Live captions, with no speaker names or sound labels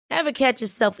Ever catch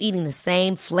yourself eating the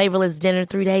same flavorless dinner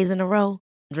 3 days in a row?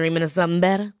 Dreaming of something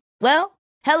better? Well,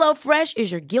 HelloFresh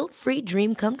is your guilt-free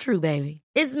dream come true, baby.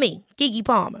 It's me, Keke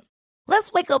Palmer.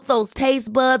 Let's wake up those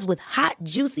taste buds with hot,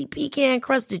 juicy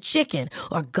pecan-crusted chicken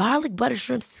or garlic butter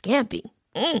shrimp scampi.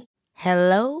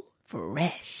 Hello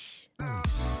Fresh.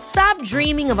 Stop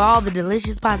dreaming of all the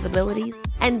delicious possibilities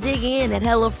and dig in at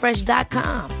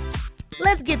HelloFresh.com.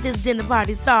 Let's get this dinner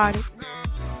party started.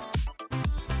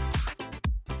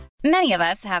 Many of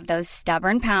us have those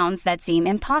stubborn pounds that seem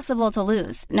impossible to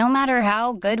lose, no matter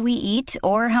how good we eat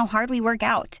or how hard we work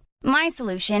out. My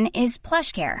solution is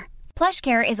PlushCare.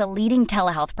 PlushCare is a leading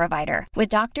telehealth provider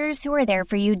with doctors who are there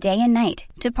for you day and night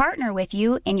to partner with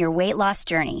you in your weight loss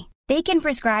journey. They can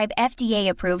prescribe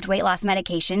FDA-approved weight loss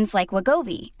medications like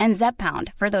Wegovy and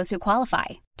Zepbound for those who qualify.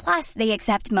 Plus, they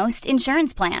accept most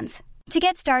insurance plans. To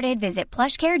get started, visit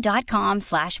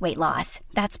plushcare.com/weightloss.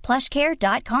 That's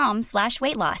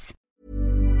plushcare.com/weightloss.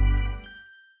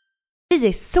 Vi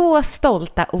är så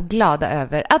stolta och glada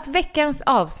över att veckans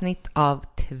avsnitt av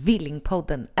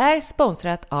Tvillingpodden är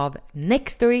sponsrat av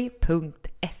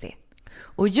Nextory.se.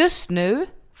 Och just nu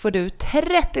får du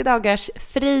 30 dagars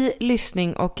fri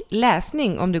lyssning och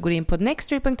läsning om du går in på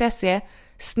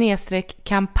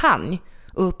nextory.se/kampanj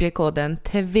och uppger koden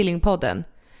Tvillingpodden.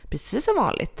 Precis som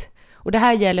vanligt. Och det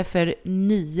här gäller för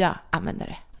nya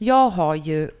användare. Jag har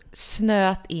ju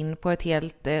snöat in på ett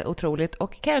helt otroligt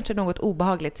och kanske något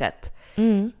obehagligt sätt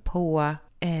på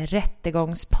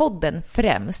Rättegångspodden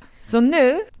främst. Så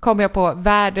nu kommer jag på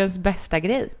världens bästa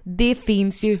grej. Det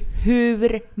finns ju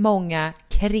hur många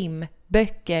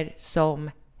krimböcker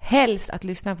som helst att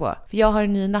lyssna på. För jag har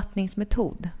en ny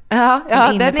nattningsmetod. Ja,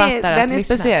 den är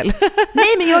lyssna. speciell. Nej,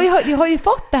 men jag har ju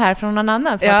fått det här från någon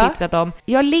annan som har tipsat om.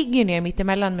 Jag ligger ner mitt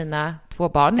emellan mina 2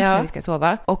 barn när vi ska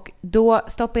sova. Och då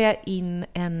stoppar jag in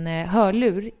en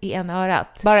hörlur i ena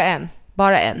örat. Bara en?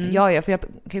 Bara en, ja, för jag kan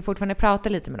ju fortfarande prata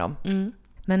lite med dem.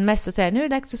 Men mest så säger nu är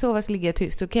det dags att sova, så ligger jag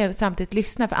tyst. Då kan jag samtidigt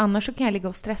lyssna, för annars så kan jag ligga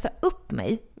och stressa upp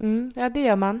mig. Ja, det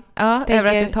gör man. Ja, över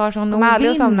att det tar sån kommer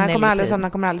aldrig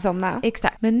somna.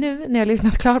 Exakt. Men nu när jag har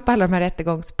lyssnat klart på alla de här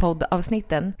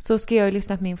rättegångspoddavsnitten så ska jag ju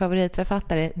lyssna på min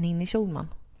favoritförfattare Ninni Schulman.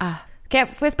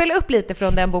 Får jag spela upp lite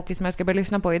från den boken som jag ska börja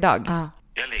lyssna på idag?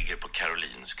 Jag ligger på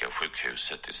Karolinska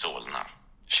sjukhuset i Solna.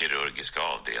 Kirurgiska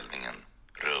avdelningen,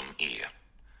 rum E.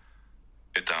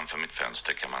 Utanför mitt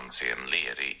fönster kan man se en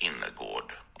lerig innergård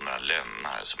och några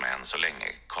lönnar som än så länge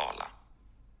är kala.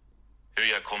 Hur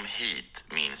jag kom hit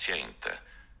minns jag inte,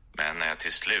 men när jag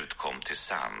till slut kom till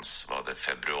sans var det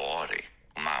februari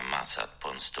och mamma satt på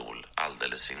en stol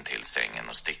alldeles intill sängen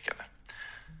och stickade.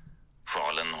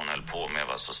 Sjalen hon höll på med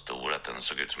var så stor att den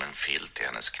såg ut som en filt i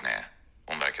hennes knä.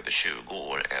 Hon verkade 20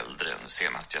 år äldre än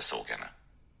senast jag såg henne.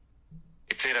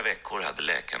 I flera veckor hade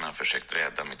läkarna försökt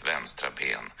rädda mitt vänstra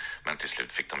ben, men till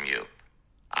slut fick de ge upp.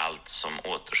 Allt som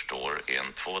återstår är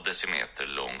en 2 decimeter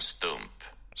lång stump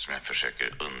som jag försöker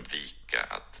undvika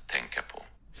att tänka på.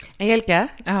 Angelica?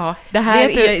 Ja, det här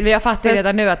jag fattar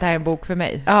redan nu att det här är en bok för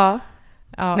mig. Ja.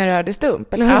 När du hörde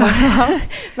stump, eller hur? Ja.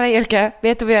 Men Angelica,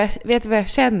 vet du vad jag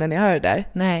känner när jag hör det där?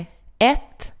 Nej.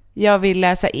 1. Jag vill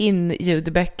läsa in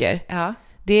ljudböcker. Ja.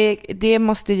 Det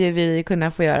måste ju vi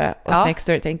kunna få göra åt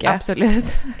Nextory, tänker jag.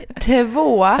 Absolut.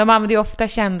 2. De använder ju ofta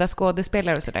kända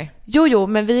skådespelare och sådär. Jo,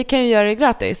 men vi kan ju göra det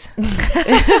gratis.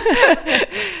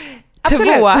 2.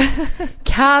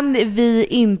 Kan vi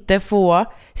inte få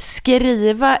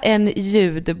skriva en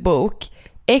ljudbok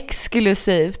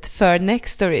exklusivt för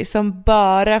Nextory som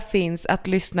bara finns att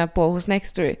lyssna på hos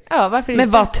Nextory? Ja, varför inte?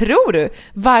 Men vad tror du?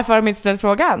 Varför har de inte ställt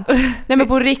frågan? Nej, men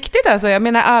på riktigt alltså, jag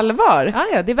menar allvar.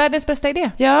 Ja, det är världens bästa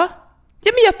idé. Ja,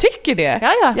 men jag tycker det.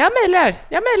 Ja. Jag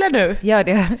mejlar nu. Gör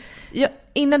det.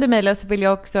 Innan du mejlar så vill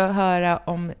jag också höra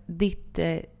om ditt...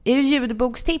 är det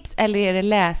ljudbokstips eller är det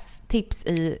lästips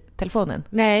i telefonen?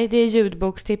 Nej, det är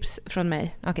ljudbokstips från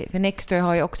mig. Okej, för Nextory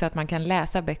har ju också att man kan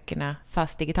läsa böckerna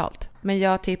fast digitalt. Men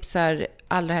jag tipsar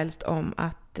allra helst om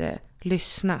att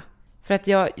lyssna. För att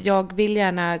jag vill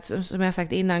gärna, som jag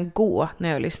sagt innan, gå när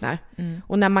jag lyssnar.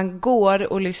 Och när man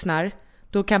går och lyssnar,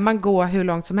 då kan man gå hur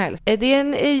långt som helst. Det är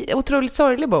en otroligt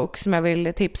sorglig bok som jag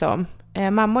vill tipsa om.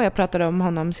 Mamma och jag pratade om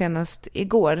honom senast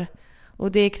igår.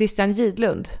 Och det är Christian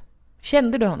Gidlund.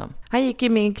 Kände du honom? Han gick i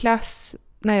min klass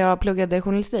när jag pluggade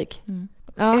journalistik.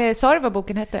 Ja. Sa du vad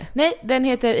boken hette? Nej, den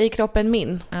heter I kroppen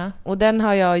min. Ja. Och den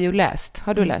har jag ju läst.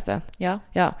 Har du läst den? Ja.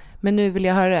 Men nu vill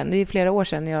jag höra den. Det är flera år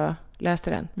sedan jag läste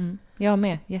den. Jag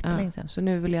med, jättelänge sedan. Så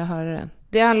nu vill jag höra den.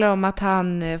 Det handlar om att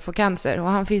han får cancer och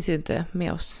han finns ju inte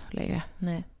med oss längre.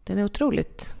 Nej. Den är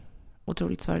otroligt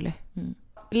sorglig.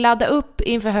 Ladda upp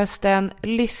inför hösten,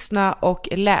 lyssna och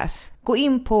läs. Gå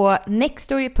in på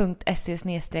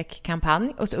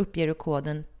nextory.se/kampanj och så uppger du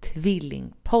koden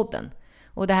Tvillingpodden.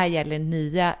 Och det här gäller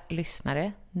nya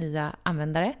lyssnare, nya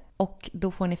användare. Och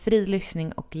då får ni fri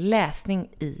lyssning och läsning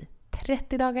i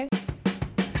 30 dagar.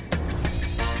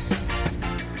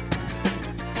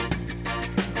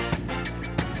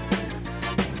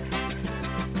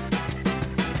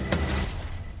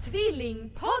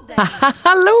 Tvillingpodden!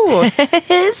 Hallå!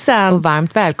 Hejsan! Och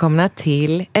varmt välkomna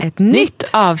till ett nytt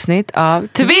avsnitt av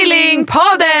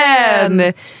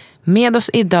Tvillingpodden! Med oss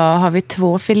idag har vi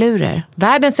 2 filurer.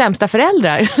 Världens sämsta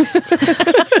föräldrar.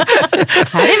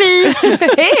 Här är vi.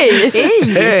 Hej!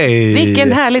 Hej!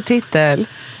 Vilken härlig titel.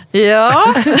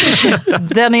 Ja,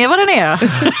 den är vad den är.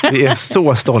 Vi är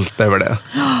så stolta över det.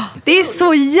 Det är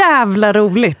så jävla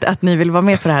roligt att ni vill vara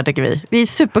med på det här, tycker vi. Vi är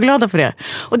superglada för det.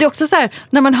 Och det är också så här,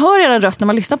 när man hör era röst, när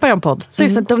man lyssnar på er podd, så är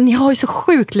det så att ni har ju så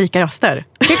sjukt lika röster.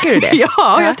 Tycker du det?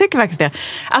 Ja, jag tycker faktiskt det.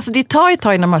 Alltså det tar ju ett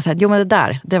tag innan man säger, jo men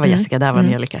det var Jessica, det var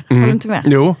Angelica. Håller du inte med?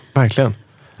 Jo, verkligen.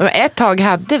 Ett tag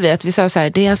hade vi att vi sa så här,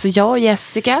 det är alltså jag och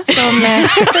Jessica som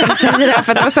säger det här,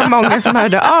 för att det var så många som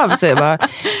hörde av sig. Bara,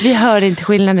 vi hör inte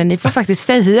skillnaden, ni får faktiskt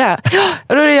säga.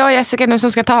 Och då är det jag och Jessica nu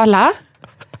som ska tala.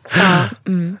 Ja.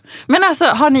 Men alltså,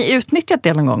 har ni utnyttjat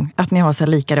det någon gång? Att ni har så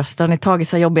här lika röster? Har ni tagit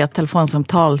så här jobbiga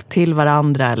telefonsamtal till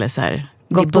varandra? Eller så här,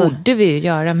 Det borde vi ju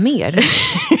göra mer.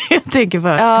 Jag tänker på.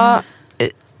 Ja,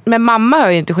 men mamma hör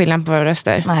ju inte skillnad på våra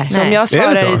röster. Nej. Så om jag Är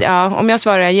det så? svarar, om jag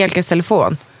svarar Angelicas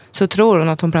telefon, så tror hon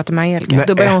att hon pratar med Angelica. Nej.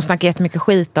 Då börjar hon snacka jättemycket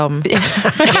skit om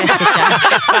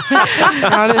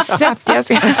Ja, du sett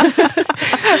Jessica.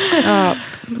 Ja,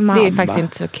 det är faktiskt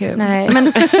inte så kul. Nej,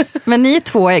 Men ni är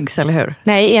 2 äggs, eller hur?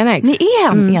 nej, enäggs. Ni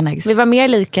är enäggs. Vi var mer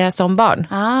lika som barn.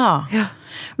 Ah.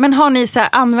 Men har ni så här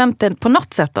använt det på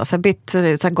något sätt då? Så här bytt, så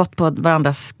här gått på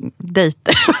varandras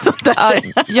dejter och sånt där?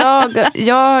 Ja,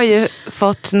 jag har ju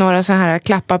fått några så här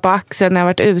klappar på axeln när jag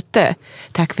varit ute.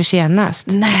 Tack för senast.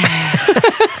 Nej.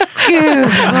 Gud,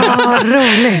 så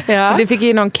roligt. Ja. Du fick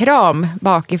ju någon kram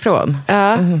bakifrån.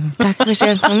 Ja, tack för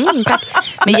senast. Tack.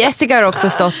 Men Jessica har också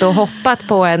stått och hoppat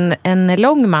på en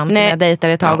lång man som Nej. jag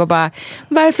dejtade ett tag och bara,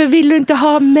 varför vill du inte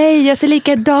ha mig? Jag ser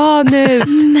likadan ut.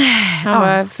 Nej. Han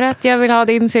bara, för att jag vill ha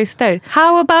din syster.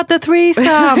 How about the threesome?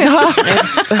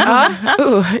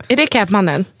 Är det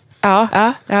Capmannen? Ja.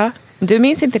 Ja. Du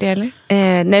minns inte det, eller?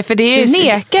 Nej, för det är Du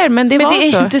nekar, men det var det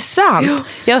är så. inte sant.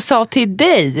 Jag sa till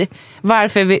dig,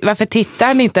 varför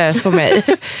tittar ni inte ens på mig?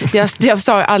 Jag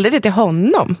sa aldrig det till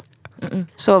honom.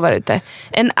 Så var det inte.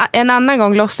 En annan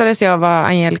gång låtsades jag vara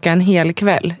Angelica en hel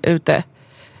kväll ute.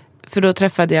 För då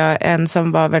träffade jag en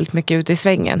som var väldigt mycket ute i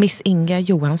svängen. Miss Inga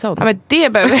Johansson. Ja, men det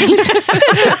behöver jag inte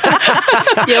säga.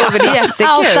 Jo, men det är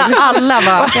jättekul. Alla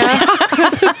var.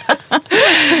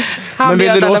 Men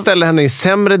vill du då ställa henne i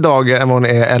sämre dagar än vad hon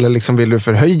är, eller liksom vill du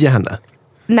förhöja henne?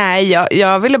 Nej,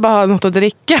 jag ville bara ha något att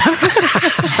dricka.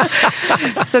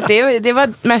 Så det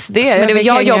var mest det. Men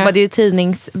jag jobbade ju i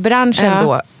tidningsbranschen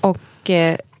då och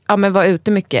men var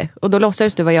ute mycket. Och då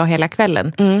låtsades du var jag hela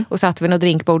kvällen. Och satt vid något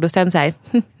drinkbord och sen så här,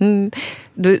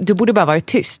 du borde bara varit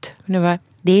tyst. Nu var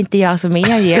det är inte jag som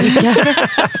är Angelica.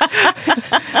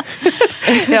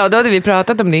 Ja, då hade vi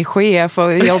pratat om din chef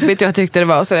och hur jobbigt jag tyckte det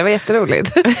var. Så det var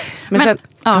jätteroligt. Men sen,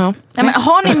 Ja, men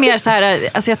har ni mer så här,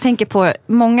 alltså jag tänker på,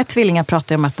 många tvillingar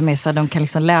pratar om att de är så här, de kan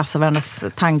liksom läsa varandras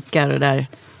tankar och där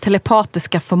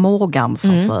telepatiska förmågan så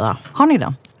att säga. Har ni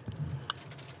den?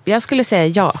 Jag skulle säga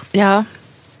ja. ja.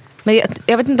 Men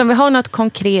jag vet inte om vi har något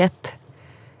konkret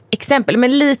exempel.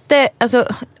 Men lite, alltså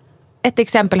ett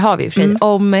exempel har vi i och för sig.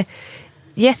 Om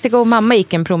Jessica och mamma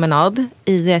gick en promenad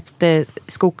i ett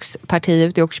skogsparti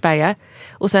ute i Åkersberga.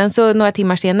 Och sen så några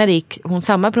timmar senare gick hon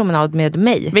samma promenad med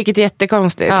mig. Vilket är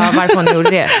jättekonstigt. Ja, varför hon gjorde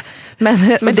det.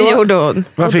 Men det gjorde hon.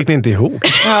 Vad fick ni inte ihop?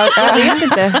 Ja, jag vet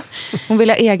inte. Hon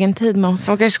ville ha egen tid med oss.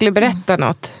 Hon kanske skulle berätta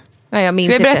något. Nej, jag minns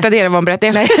Ska vi berätta inte. det eller vad hon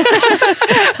berättade? Nej.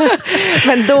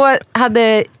 Men då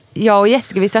hade jag och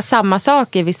Jessica visat samma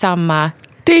saker vid samma...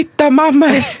 Titta, mamma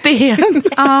är sten.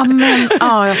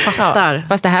 Ja, jag fattar.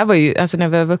 Fast det här var ju, alltså när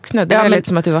vi var vuxna, det var lite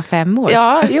som att du var 5 år.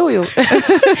 Ja, jo.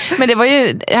 Men det var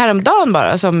ju häromdagen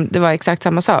bara som det var exakt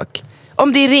samma sak.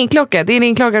 Om din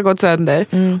ringklocka gått sönder.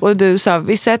 Och du sa,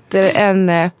 vi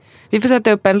får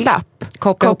sätta upp en lapp.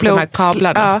 Koppla upp de här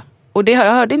kablarna. Ja, och jag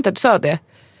hörde inte att du sa det.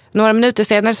 Några minuter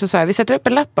senare så sa jag, vi sätter upp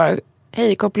en lapp bara.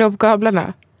 Hej, koppla upp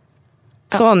kablarna.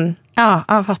 Sån. Ja,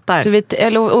 jag fattar. Så jag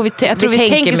tror vi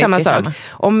tänker samma sak.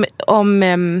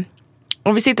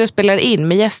 Om vi sitter och spelar in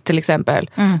med gäst till exempel,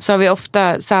 så har vi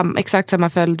ofta exakt samma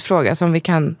följdfråga som vi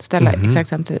kan ställa exakt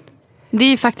samtidigt. Det är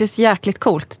ju faktiskt jäkligt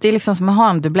coolt. Det är liksom som att ha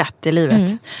en dubblett i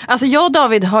livet. Alltså jag och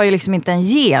David har ju liksom inte en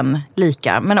gen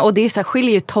lika. Men, och det är så här,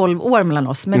 skiljer ju 12 år mellan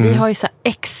oss. Men vi har ju så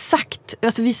här exakt,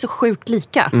 alltså vi är så sjukt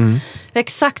lika. Vi har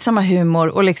exakt samma humor.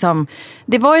 Och liksom,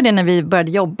 det var ju det när vi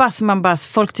började jobba. Så man bara,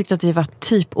 folk tyckte att vi var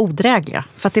typ odrägliga.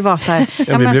 För att det var så här...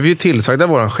 Vi blev ju tillsagda av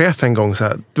vår chef en gång. Så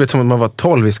här, du vet som att man var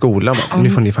 12 i skolan. Nu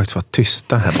får ni faktiskt vara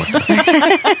tysta här borta.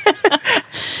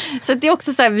 Så det är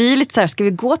också så här, vi är lite så här, ska vi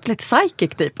gå till ett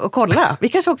psychic typ och kolla? Vi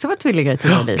kanske också var tvillingar i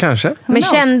tidigare. Kanske. Men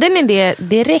kände ni det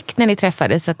direkt när ni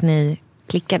träffades att ni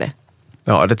klickade?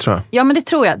 Ja, det tror jag. Ja, men det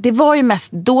tror jag. Det var ju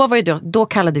mest, då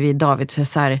kallade vi David för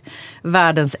så här,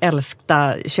 världens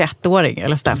äldsta 21-åring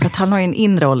eller så där, för att han har ju en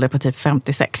inre ålder på typ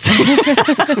 56.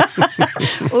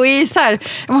 Och är så här,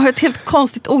 man har ett helt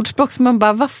konstigt ordspråk som man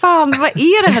bara, vad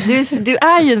är det här? Du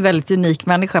är ju en väldigt unik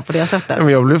människa på det sättet. Men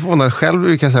jag blev förvånad själv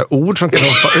vilka så här ord som kan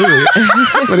hoppa ur.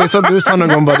 Men det är så att du sa någon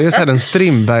gång bara, det är så här en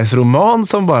Strindbergsroman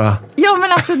som bara... Ja,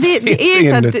 men alltså det är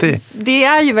ju så att det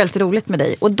är ju väldigt roligt med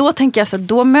dig. Och då tänker jag så att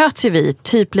då möts ju vi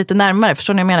typ lite närmare,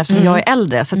 förstår ni jag menar, eftersom jag är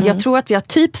äldre. Så att jag tror att vi har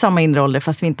typ samma inre ålder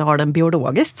fast vi inte har den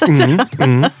biologiskt. Så att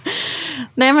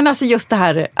Nej, men alltså just det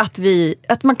här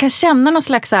att man kan känna någon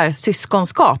slags så här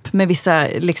syskonskap med vissa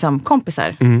liksom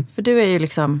kompisar. För du är ju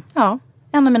liksom,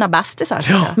 en av mina bästisar.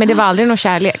 Ja. Men det var aldrig någon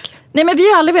kärlek? Nej, men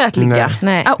vi har aldrig velat ligga.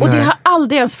 Nej. Och det har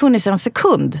aldrig ens funnits en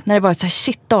sekund när det var så här,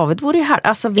 shit David, vore ju här.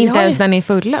 Alltså, vi inte har ens när ni är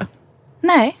fulla?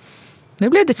 Nej. Nu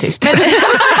blev det tyst.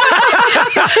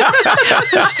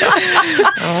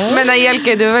 Men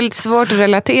Angelica, du är väldigt svårt att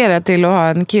relatera till att ha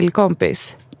en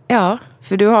killkompis. Ja.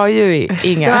 För du har ju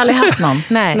inga. Du har aldrig haft någon?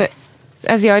 Nej.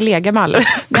 Alltså jag är lega med alla.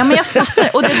 Ja, men jag fattar.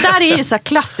 Och det där är ju så här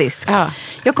klassiskt. Ja.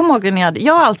 Jag kommer ihåg när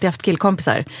jag har alltid haft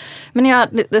killkompisar. Men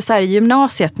det så här, i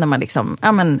gymnasiet när man liksom,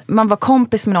 man var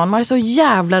kompis med någon, man hade så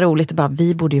jävla roligt och bara,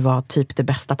 vi borde ju vara typ det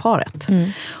bästa paret.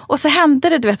 Och så hände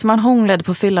det, du vet, man hånglade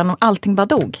på fyllan och allting bara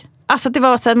dog. Alltså det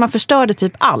var så att man förstörde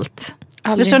typ allt.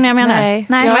 Aldrig. Förstår ni vad jag menar? Nej.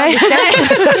 Nej.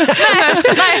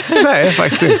 Nej,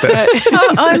 faktiskt inte.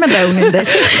 I'm alone in this.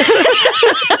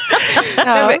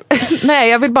 Ja. Nej,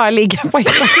 jag vill bara ligga på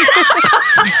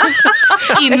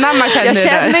innan man känner jag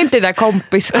känner det. inte det där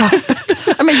kompiskapet.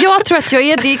 Ja, men jag tror att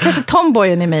det är kanske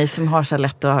tomboyen i mig som har så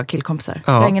lätt att ha killkompisar.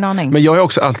 Jag har ingen aning. Men jag har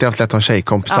också alltid haft lätt att ha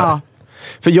tjejkompisar. Ja.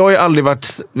 För jag har ju aldrig varit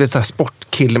så här,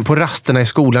 sportkillen på rasterna i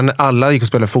skolan när alla gick och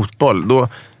spelade fotboll.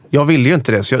 Jag ville ju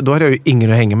inte det, så då hade jag ju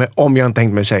ingen att hänga med om jag inte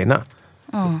hängt med tjejerna.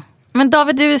 Men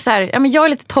David, du är så här, jag är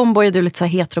lite tomboy och du är lite så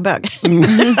här heterobög.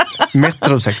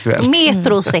 Metrosexuell.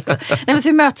 Metrosexuell. Nej, men så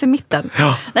vi möts i mitten.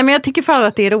 Ja. Nej, men jag tycker fan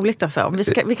att det är roligt alltså.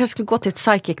 Vi kanske skulle gå till ett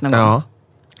psychic någon gång.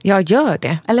 Jag gör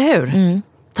det. Eller hur?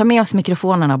 Ta med oss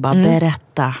mikrofonerna och bara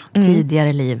berätta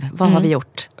tidigare liv. Vad har vi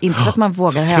gjort? Inte för att man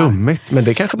vågar höra. Flummigt, men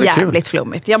det kanske blir kul. Jävligt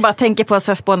flummigt. Jag bara tänker på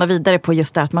att spåna vidare på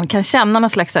just det att man kan känna någon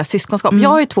slags så här syskonskap. Jag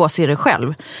har ju 2 syrror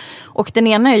själv. Och den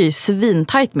ena är ju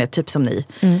svintajt med, typ som ni.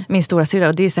 Min stora syrra.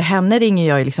 Och det är så, henne ringer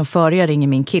jag ju liksom före jag ringer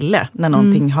min kille. När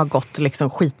någonting har gått liksom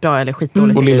skitbra eller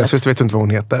skitdåligt. Och lilla syster vet inte vad hon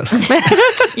heter.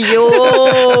 Jo!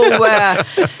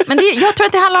 Men jag tror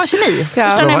att det handlar om kemi.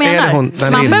 Förstår ni vad jag menar?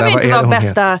 Man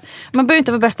behöver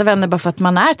inte vara bästa vänner bara för att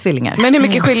man är tvillingar. Men hur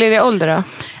mycket skiljer det i ålder då?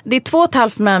 Det är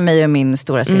 2,5 mellan mig och min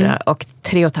stora syra och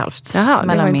 3,5 Jaha,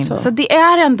 mellan min. Så det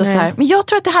är ändå så här. Men jag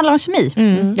tror att det handlar om kemi.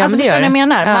 Ja, alltså förstår ni vad jag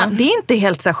menar? Ja. Det är inte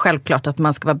helt så här självklart att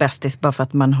man ska vara bästis bara för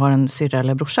att man har en syra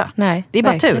eller brorsa. Nej, det är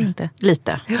bara tur. inte.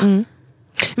 Lite.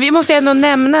 Vi måste ändå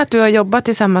nämna att du har jobbat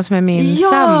tillsammans med min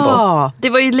sambo. Ja, det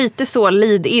var ju lite så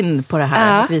lead in på det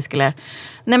här. Att vi skulle...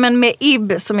 Nej, men med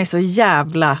Ib som är så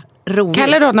jävla rolig.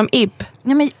 Kallar du honom Ib?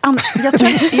 Nej, men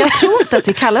jag tror inte att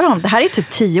vi kallar honom. Det här är typ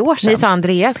 10 år sedan. Ni sa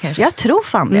Andreas kanske? Jag tror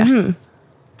fan det.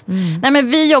 Nej, men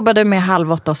vi jobbade med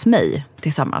Halv 8 hos mig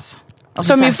tillsammans.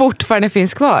 Som ju fortfarande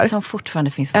finns kvar. Som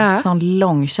fortfarande finns kvar. Som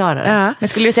långkörare. Ja. Men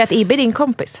skulle du säga att Ib är din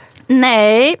kompis?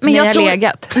 Nej, men jag tror...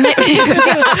 legat? Nej,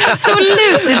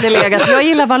 absolut inte legat. Jag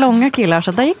gillar bara långa killar,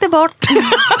 så där gick det bort.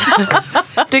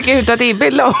 Tycker du inte att Ib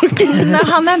är lång? Nej,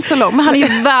 han är inte så lång. Men han är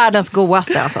ju världens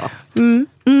godaste alltså.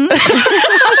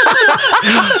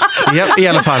 I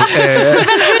alla fall. Men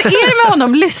hur är det med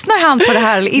honom? Lyssnar han på det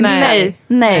här eller inte?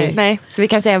 Nej. Så vi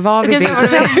kan säga vad vi vill.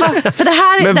 För det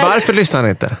här, Men varför lyssnar han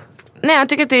inte? Nej, jag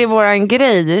tycker att det är våran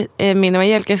grej, min och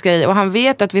Angelikas grej. Och han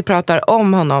vet att vi pratar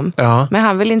om honom. Ja. Men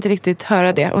han vill inte riktigt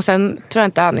höra det. Och sen tror jag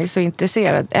inte han är så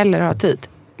intresserad eller har tid.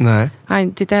 Nej.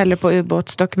 Han tittar hellre på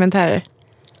ubåtsdokumentärer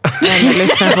än att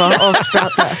lyssna på oss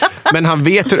prata. Men han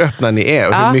vet hur öppna ni är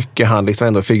och hur mycket han liksom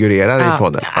ändå figurerar i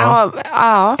podden.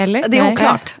 Ja. Eller? det är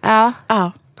oklart. Ja.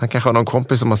 Han kanske har någon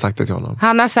kompis som har sagt det till honom.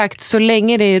 Han har sagt så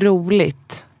länge det är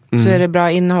roligt så är det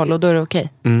bra innehåll och då är det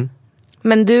okej.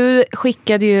 Men du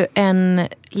skickade ju en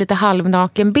lite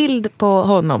halvnaken bild på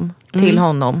honom till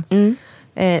honom.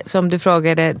 Som du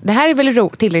frågade, det här är väl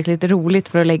tillräckligt roligt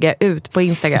för att lägga ut på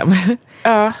Instagram?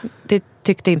 Ja. Det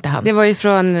tyckte inte han. Det var ju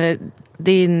från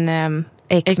din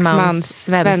ex-mans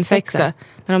svensexa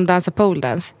när de dansade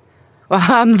poledance. Och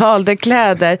han valde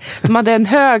kläder. De hade en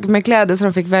hög med kläder som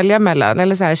de fick välja mellan.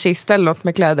 Eller så här kista eller något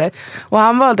med kläder. Och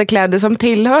han valde kläder som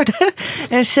tillhörde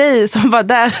en tjej som var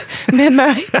där med en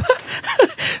möjlighet.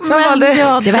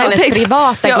 Det var hennes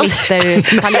privata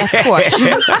glitterpalettshorts.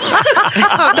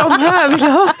 De här vill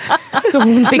jag ha. Så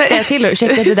hon fick säga till och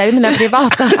ursäkta, det där är mina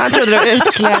privata. Han trodde det var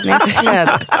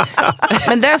utklädningskläder.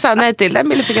 Men det sa han nej till. Den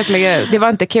bilden fick jag inte lägga ut. Det var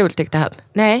inte kul tyckte han.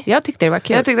 Nej. Jag tyckte det var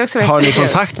kul. Jag tyckte också det Har var ni kul.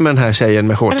 kontakt med den här tjejen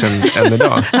med shortsen än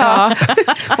idag? Ja.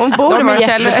 Hon bor i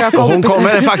Marcelle. Och hon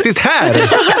kommer faktiskt här.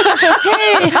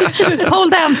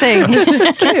 Pole dancing!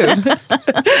 Kul.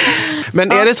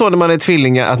 Men är det så när man är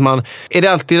tvillingar att man... Är det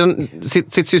alltid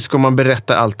sitt syskon man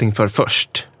berättar allting för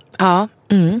först? Ja.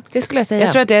 Det skulle jag säga.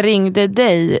 Jag tror att jag ringde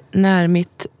dig när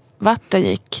mitt vatten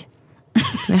gick.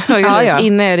 Ja.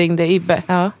 Innan jag ringde Ibbe.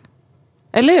 Ja.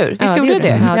 Eller hur? Visst gjorde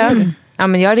det? Ja, det gjorde det. Ja,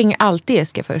 men jag ringer alltid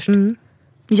Jessica först.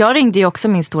 Jag ringde ju också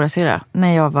min stora syra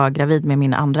när jag var gravid med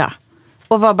min andra.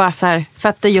 Och var bara så här, för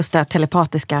att det just det här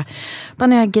telepatiska. Bara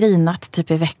när jag grinat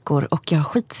typ i veckor och jag har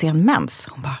skitsen mens.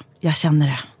 Hon bara, jag känner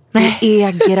det. Du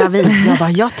är gravid. Jag bara,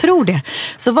 jag tror det.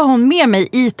 Så var hon med mig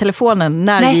i telefonen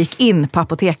när vi gick in på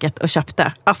apoteket och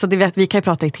köpte. Alltså det vet, vi kan ju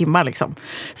prata i timmar liksom.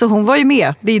 Så hon var ju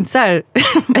med. Det är inte så här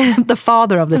the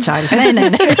father of the child.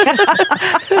 Nej.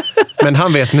 Men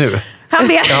han vet nu. Han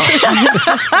vet. Ja.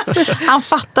 Han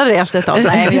fattade det efter ett tag.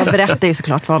 Nej, jag berättade ju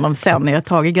såklart för honom sen när jag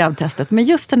tagit grabbtestet. Men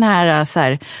just den här, så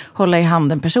här hålla i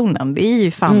handen personen, det är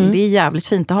ju fan, det är jävligt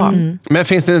fint att ha. Men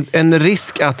finns det en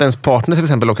risk att ens partner till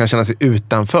exempel kan känna sig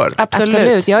utanför?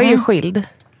 Absolut. Jag är ju skild.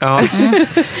 Ja.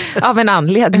 Av en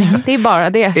anledning. Det är bara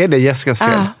det. Är det Jessicas fel?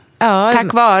 Ja,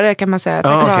 Tack vare kan man säga.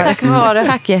 Tack vare. Tack vare.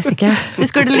 Tack Jessica. Du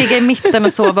skulle ligga i mitten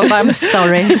och sova och bara, I'm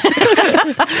sorry.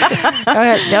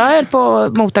 Jag höll på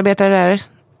att motarbeta det där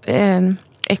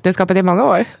äktenskapet i många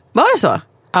år. Var det så?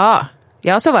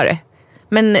 Ja, så var det.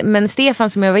 Men Stefan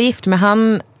som jag var gift med,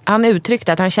 han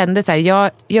uttryckte att han kände så här,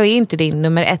 jag är inte din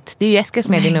nummer ett. Det är ju Jessica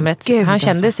som är din nummer ett. Gud, han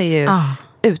kände alltså. sig ju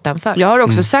utanför. Jag har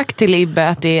också sagt till Ibbe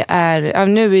att det är,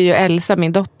 nu är ju Elsa,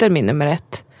 min dotter, min nummer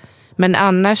ett. Men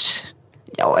annars...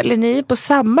 Ja, eller ni är på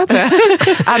samma tror jag.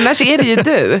 Annars är det ju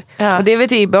du. Ja. Och det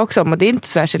vet Ibbe också om och det är inte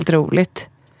särskilt roligt.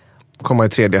 Komma i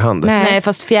tredje hand. Nej,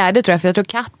 fast fjärde tror jag, för jag tror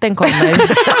katten kommer.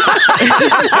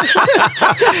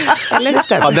 Eller det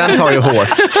stämmer. Ja, den tar ju hårt.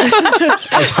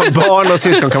 Alltså barn och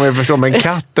syskon kan man ju förstå, men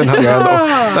katten hade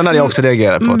den hade jag också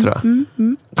reagerat på tror jag.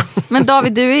 Men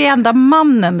David, du är enda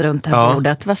mannen runt det här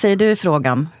bordet. Vad säger du i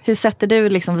frågan? Hur sätter du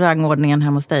liksom rangordningen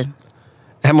hemma hos dig?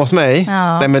 Hemma hos mig?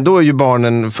 Ja. Nej, men då är ju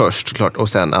barnen först såklart och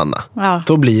sen Anna. Ja.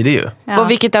 Då blir det ju. Ja. Och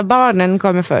vilket av barnen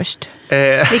kommer först?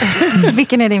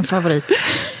 Vilken är din favorit?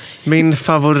 Min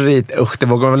favorit, det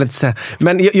vågar man väl inte säga.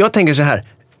 Men jag tänker så här.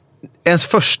 Ens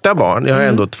första barn, jag har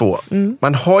ändå 2.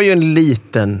 Man har ju en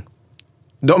liten...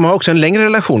 De har också en längre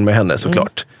relation med henne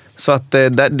såklart. Så att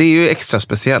det är ju extra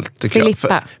speciellt tycker Filippa.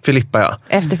 jag. Filippa, ja.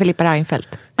 Efter Filippa Reinfeldt.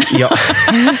 Ja,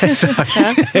 exakt.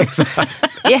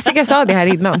 Jessica sa det här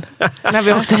innan. När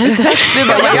vi åkte hit. Du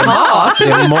bara, jaha.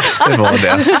 Det måste vara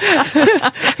det.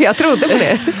 Jag trodde på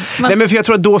det. Nej, men för jag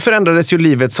tror att då förändrades ju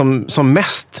livet som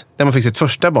mest när man fick sitt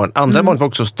första barn. Andra barn var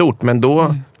också stort, men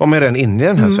då var man redan inne i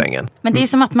den här svängen. Men det är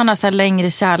som att man har så här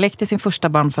längre kärlek till sin första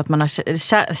barn för att man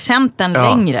har känt den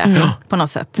längre på något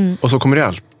sätt. Och så kommer det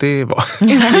alltid vara.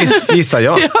 Gissar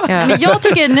jag. Ja. Men jag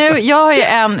tycker nu, jag har ju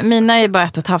mina är bara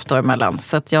 1,5 år emellan.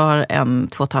 Så att jag har en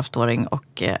 2,5-åring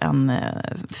och en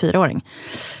 4-åring.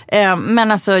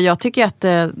 Men alltså jag tycker att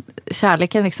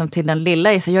kärleken liksom till den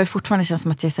lilla är så, jag är fortfarande känns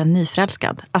som att jag är så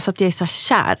nyförälskad. Alltså att jag är så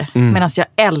kär. Medan jag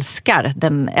älskar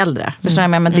den äldre. Förstår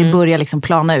jag? Men det börjar liksom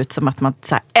plana ut som att man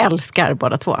så här älskar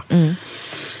båda två.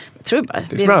 Tror bara,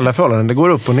 det är som alla förhållanden, det går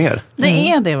upp och ner. Det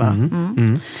är det va?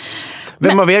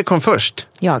 Vem av er kom först?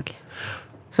 Jag.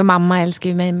 Så mamma älskar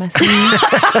ju mig mest.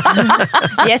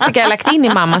 Jessica har lagt in i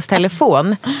mammas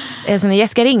telefon. Så när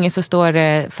Jessica ringer så står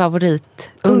det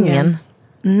favoritungen.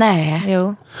 Nej.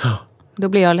 Jo. Då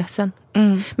blir jag ledsen.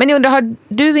 Men jag undrar, har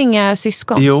du inga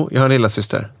syskon? Jo, jag har en lilla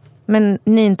syster. Men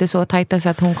ni är inte så tajta så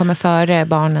att hon kommer före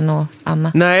barnen och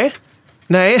Anna? Nej.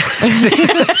 Nej,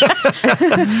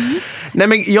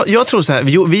 men jag tror så här,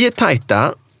 vi är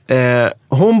tajta.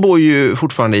 Hon bor ju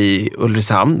fortfarande i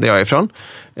Ulricehamn, där jag är ifrån.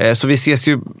 Så vi ses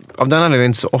ju av den anledningen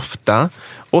inte så ofta.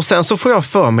 Och sen så får jag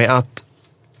för mig att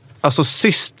alltså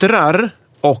systrar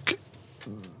och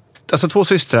alltså 2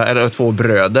 systrar eller 2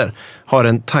 bröder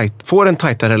får en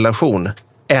tajtare relation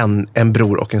än en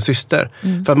bror och en syster.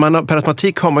 För att per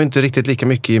automatik har man ju inte riktigt lika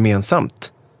mycket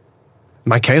gemensamt.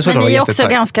 Man kan ju men ni är också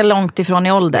ganska långt ifrån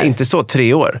i ålder. Inte så,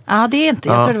 3 år. Ja, det är inte.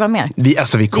 Jag tror det var mer.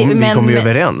 Vi kommer ju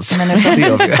överens.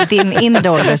 Men din inre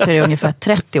ålder så är det ungefär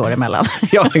 30 år emellan.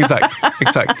 Ja,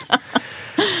 exakt.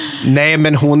 Nej,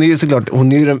 men hon är ju såklart,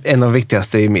 hon är ju en av de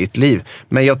viktigaste i mitt liv.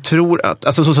 Men jag tror att,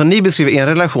 alltså så som ni beskriver en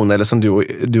relation, eller som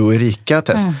du och Erika,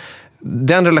 Tess,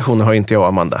 den relationen har inte jag och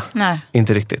Amanda. Nej.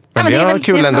 Inte riktigt. Men, det är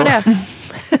kul ändå.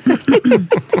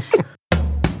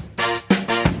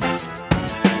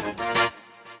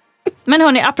 Men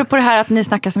hörni, apropå det här att ni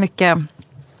snackar så mycket,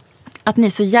 att ni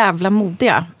är så jävla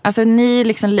modiga. Alltså ni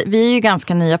liksom, vi är ju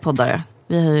ganska nya poddare.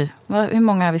 Vi har ju, hur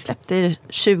många har vi släppt? Det är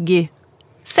 26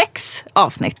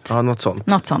 avsnitt. Ja, något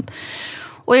sånt.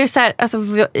 Och det är så här, alltså,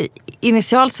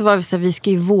 initialt så var vi så här, vi ska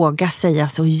ju våga säga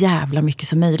så jävla mycket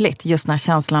som möjligt. Just den här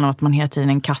känslan av att man hela tiden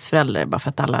är en kassförälder bara för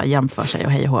att alla jämför sig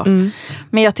och hej och hå.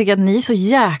 Men jag tycker att ni är så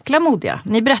jäkla modiga.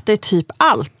 Ni berättar ju typ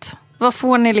allt. Var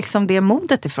får ni liksom det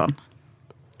modet ifrån?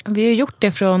 Vi har gjort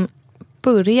det från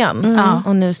början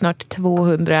och nu snart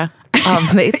 200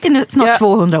 avsnitt. Snart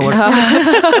 200 år.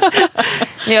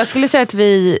 Jag skulle säga att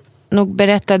vi nog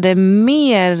berättade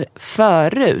mer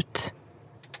förut.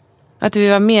 Att vi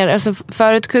var mer, alltså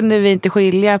förut kunde vi inte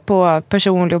skilja på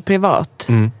personlig och privat.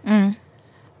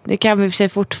 Det kan vi för sig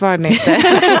fortfarande inte.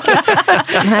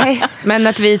 Nej. Men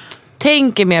att vi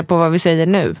tänker mer på vad vi säger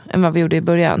nu än vad vi gjorde i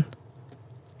början.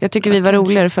 Jag tycker vi var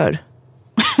roligare förr.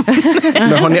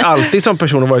 Men har ni alltid som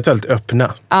personer varit väldigt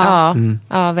öppna?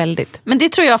 Ja, väldigt. Men det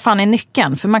tror jag fan är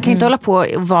nyckeln. För man kan inte hålla på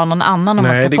och vara någon annan om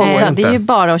man ska podda. Det är ju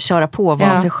bara att köra på och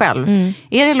vara sig själv.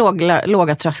 Är det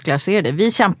låga trösklar så är det.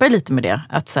 Vi kämpar lite med det.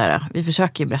 Att så här, vi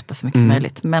försöker ju berätta så mycket som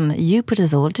möjligt. Men you put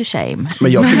us all to shame.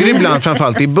 Men jag tycker ibland,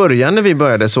 framförallt i början när vi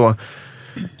började så...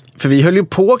 För vi höll ju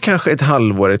på kanske ett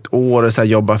halvår, ett år och så här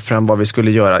jobba fram vad vi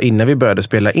skulle göra innan vi började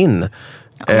spela in.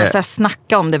 Men så här,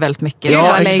 snacka om det väldigt mycket.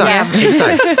 Ja, exakt.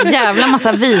 Jävla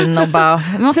massa vin och bara...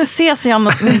 Vi måste ses igen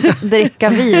och dricka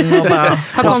vin och bara...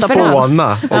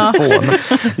 spåna.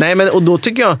 Nej, men och då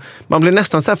tycker jag... Man blir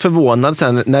nästan så här förvånad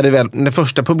sen när det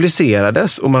första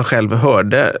publicerades och man själv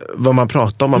hörde vad man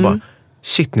pratade om. Man bara...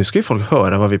 Shit, nu ska ju folk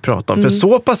höra vad vi pratar om. För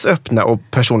så pass öppna och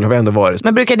personliga har vi ändå varit.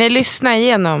 Men brukar ni lyssna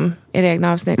igenom era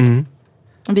egna avsnitt?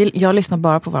 Jag lyssnar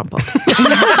bara på vår podd.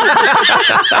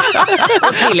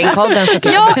 Och Tvillingpodden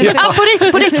såklart. Ja,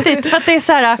 på riktigt. För att det är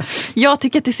så här, jag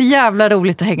tycker att det är så jävla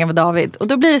roligt att hänga med David. Och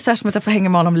då blir det så här som att jag får hänga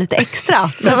med honom lite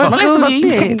extra. Så man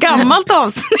lyssnar på ett gammalt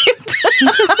avsnitt.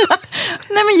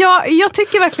 Nej, men jag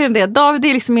tycker verkligen det. David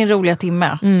är liksom min roliga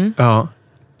timme. Ja.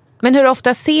 Men hur ofta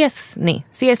ses ni?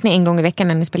 Ses ni en gång i veckan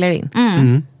när ni spelar in?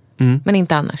 Men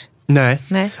inte annars?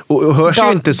 Nej. Och hörs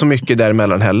ju inte så mycket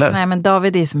däremellan heller. Nej, men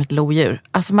David är som ett lodjur.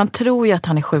 Alltså man tror ju att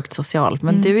han är sjukt social.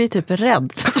 Men du är typ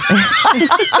rädd.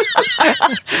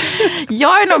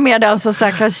 Jag är nog mer den som så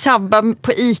här, kan tjabba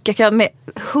på Ica med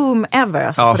whomever.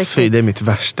 Alltså, ja, fy, det är mitt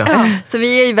värsta. Ja, så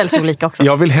vi är ju väldigt olika också.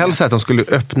 Jag vill helst att de skulle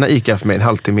öppna Ica för mig en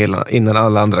halvtimme innan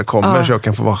alla andra kommer så jag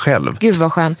kan få vara själv. Gud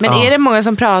vad skönt. Men är det många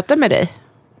som pratar med dig?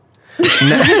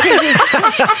 Nej.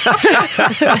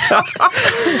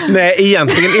 Nej,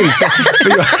 egentligen inte.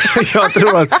 För jag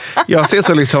tror att jag ser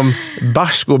så liksom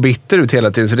barsk och bitter ut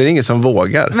hela tiden, så det är ingen som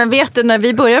vågar. Men vet du, när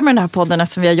vi började med den här podden,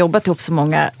 eftersom vi har jobbat ihop så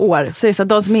många år, så är det så att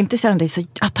de som inte känner dig så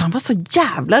att han var så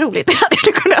jävla roligt, det hade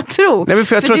du kunnat tro. Nej, men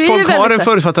för jag tror att folk har en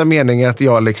förutfattad mening att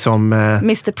jag liksom...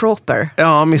 Mr. Proper.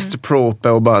 Ja, Mr.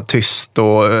 Proper och bara tyst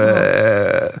och...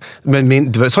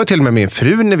 Men det sa till och med min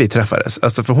fru när vi träffades.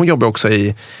 Alltså, för hon jobbar också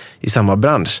i samma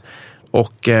bransch.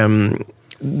 Och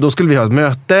då skulle vi ha ett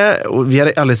möte och vi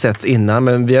hade aldrig setts innan,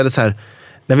 men vi hade så här,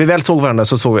 när vi väl såg varandra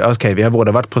så såg vi, okej, vi har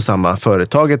båda varit på samma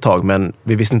företag ett tag, men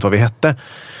vi visste inte vad vi hette.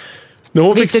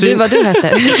 Visste du vad du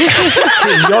hette?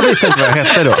 Jag visste inte vad jag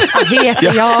hette då.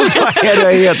 Heter jag? Vad är det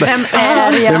jag heter?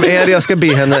 Vem är det jag ska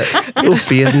be henne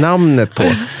uppge namnet på?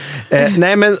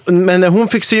 Nej, men när hon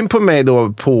fick syn på mig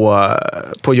då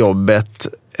på jobbet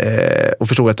och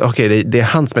förstod att okej, det är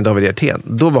han som är David Hjertén,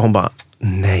 då var hon bara,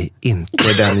 nej,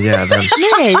 inte den jäveln.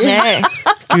 Nej.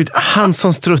 Gud, han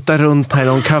som struttar runt här i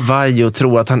en kavaj och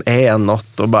tror att han är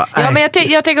något och bara... Ja, men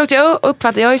jag tänker också,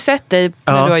 jag har ju sett dig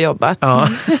när du har jobbat. Ja.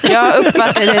 Jag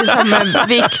uppfattar dig som en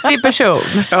viktig person.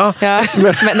 Ja.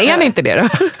 Men är han inte det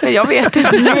då? Jag vet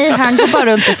inte. Nej, han går bara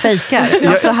runt och fejkar.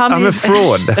 Alltså, I'm a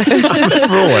fraud.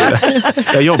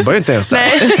 Jag jobbar ju inte ens där.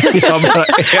 Nej. Jag bara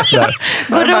är där.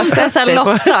 Går runt och så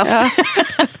låtsas. Ja.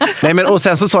 Nej, men och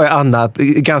sen så sa jag Anna att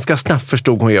ganska snabbt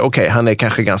förstod hon ju, okej, han är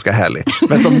kanske ganska härlig.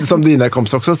 Men som dina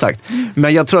kompisar också sagt.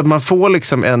 Men jag tror att man får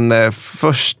liksom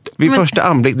Vid första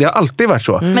anblick, det har alltid varit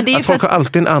så. Men det är att folk har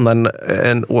alltid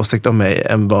en åsikt om mig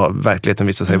än vad verkligheten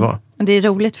visar sig vara. Det är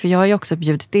roligt för jag har ju också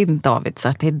bjudit in David så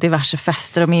att det är diverse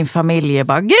fester och min familj är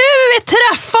bara gud, vi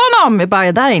träffar honom! Jag bara,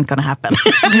 that ain't gonna happen.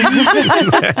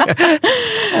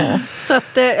 Så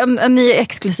att ni är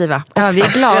exklusiva. Ja, vi är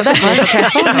glada för att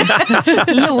träffa honom.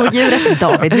 Lodjuret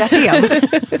David Hjertén.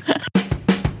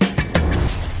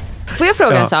 Får jag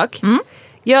fråga en sak?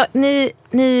 Ja,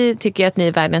 ni tycker att ni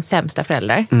är världens sämsta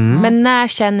föräldrar. Men när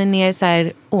känner ni er så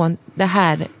här, det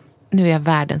här, nu är jag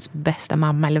världens bästa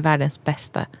mamma eller världens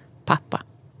bästa pappa?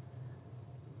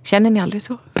 Känner ni aldrig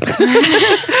så?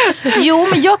 Jo,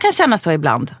 men jag kan känna så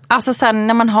ibland. Alltså så här,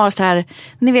 när man har så här,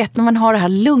 ni vet när man har det här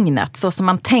lugnet så som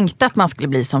man tänkte att man skulle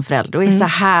bli som förälder. Och är så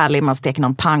härlig, man steker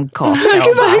någon pannkaka.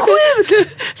 Gud vad sjukt!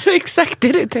 Så exakt det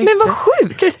du tänkte. Men vad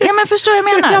sjukt! Ja, men förstår du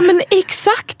vad jag menar? Ja, men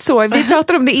exakt så. Vi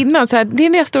pratade om det innan. Så här, det är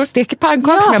när jag står och steker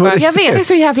pannkakor. Ja, jag vet. Jag är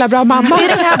så jävla bra mamma. Det är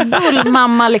den här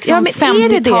bullmamma, liksom, Ja,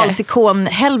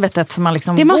 50-talsikon-helvetet som man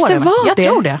liksom det måste går vara jag det.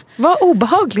 tror det. Vad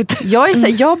obehagligt.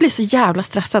 Jag blir så jävla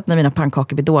stressad när mina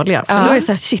pannkakor blir dåliga. För då är det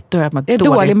så här, shit, då är jag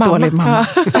dålig mamma.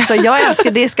 Alltså, jag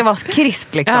älskar det, ska vara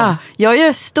krisp liksom. Ja. Jag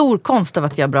gör stor konst av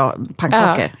att göra bra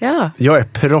pannkakor. Ja. Jag är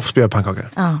proffs på att göra pannkakor.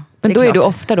 Ja, Men då är klart. du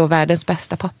ofta då världens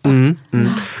bästa pappa.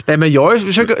 Nej, men jag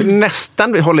försöker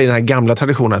nästan hålla i den här gamla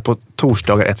traditionen att på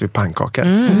torsdagar äter vi pannkakor.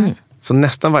 Så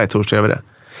nästan varje torsdag gör vi det.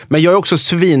 Men jag är också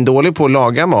svindålig på att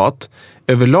laga mat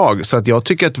överlag. Så att jag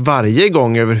tycker att varje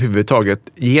gång överhuvudtaget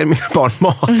ger mina barn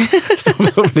mat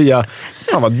så blir jag,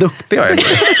 fan vad duktig jag är.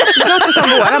 Det låter som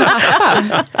våran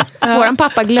pappa. Våran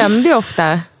pappa glömde ju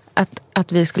ofta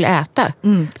att vi skulle äta.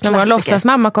 När vår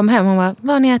låtsasmamma kom hem, hon var,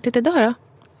 vad har ni ätit idag då?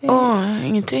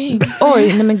 Ingenting.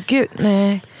 Oj, nej men gud,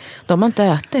 nej. De har inte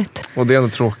ätit. Och det är ändå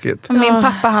tråkigt. Min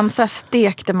pappa, han så här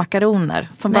stekte makaroner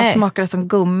som bara smakade som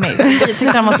gummi. Jag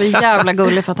tyckte han var så jävla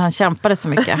gullig för att han kämpade så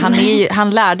mycket. Han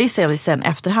lärde ju sig sen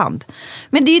efterhand.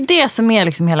 Men det är ju det som är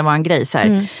liksom hela våran grej. Så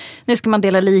här. Nu ska man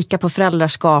dela lika på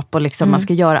föräldraskap och liksom man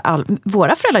ska göra allt.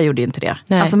 Våra föräldrar gjorde ju inte det.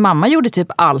 Nej. Alltså mamma gjorde typ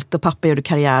allt och pappa gjorde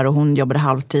karriär och hon jobbade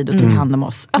halvtid och tog hand om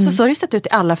oss. Alltså så har det sett ut i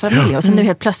alla familjer. Och så nu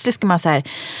helt plötsligt ska man så här,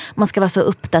 man ska vara så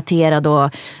uppdaterad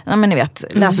och ja, men ni vet,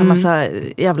 läsa massa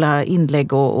jävla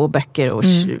inlägg och böcker och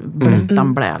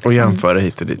blöttan blä. Liksom. Och jämföra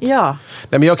hit och dit. Ja.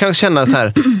 Nej, men jag kan känna så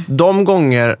här, de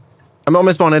gånger, om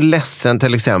ens barn är ledsen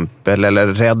till exempel eller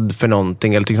rädd för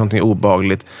någonting eller tycker någonting är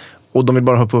obehagligt och de vill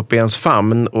bara hoppa upp i ens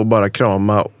famn och bara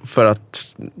krama för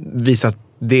att visa att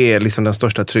det är liksom den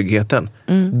största tryggheten.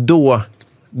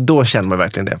 Då känner man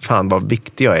verkligen det. Fan vad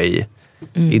viktig jag är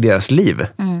i deras liv.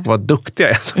 Vad duktig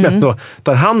jag är som ändå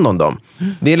tar hand om dem.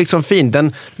 Det är liksom fint.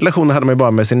 Den relationen hade man ju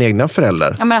bara med sina egna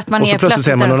föräldrar. Ja, men att man och så är plötsligt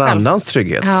ser man någon själv. annans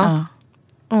trygghet. Ja.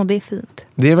 Det är fint.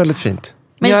 Det är väldigt fint.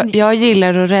 Men Jag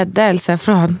gillar att rädda Elsa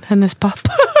från hennes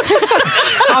pappa.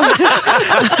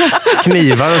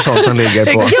 Knivar och sånt som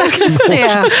ligger på. just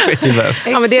det. Skivor.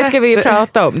 Ja, men det ska vi ju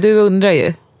prata om. Du undrar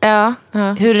ju. Ja.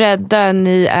 Hur rädda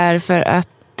ni är för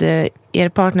att er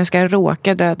partner ska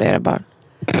råka döda era barn.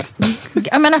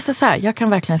 Ja, men alltså så här, jag kan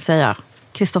verkligen säga,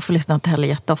 Kristoffer lyssnar inte heller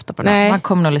jätteofta på det. Nej. Han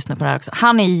kommer nog lyssna på det här också.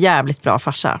 Han är jävligt bra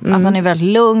farsa. Alltså, han är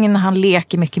väldigt lugn, han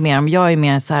leker mycket mer. Jag är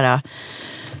mer så här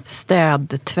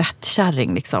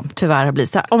städtvättkärring liksom. Tyvärr har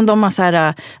blivit så här, om de har så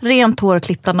här rent hår och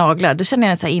klippta naglar, då känner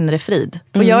jag en så här inre frid.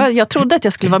 Och jag trodde att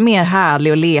jag skulle vara mer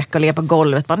härlig och leka på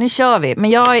golvet. Bara, nu kör vi. Men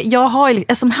jag har ju,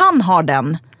 eftersom han har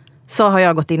den, så har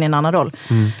jag gått in i en annan roll.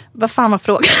 Vad fan var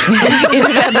frågan? Är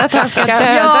du rädd att han ska döda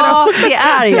Ja, det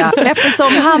är jag.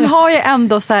 Eftersom han har ju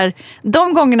ändå så här,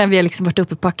 de gångerna vi har liksom varit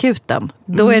uppe på akuten,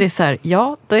 då är det så här,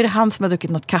 ja, då är det han som har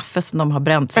druckit något kaffe som de har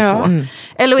bränt sig på.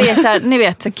 Eller är så här, ni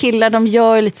vet, så killar de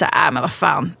gör ju lite så här, men vad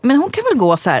fan. Men hon kan väl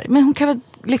gå så här, men hon kan väl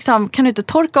liksom, kan du inte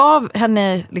torka av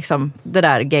henne liksom det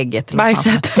där gegget eller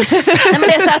bajset? Nej, men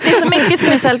det är så att det är så mycket som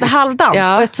är så här lite halvdant.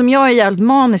 Ja. Och eftersom jag är jävligt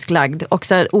manisk lagd och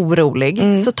så här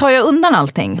orolig, så tar jag undan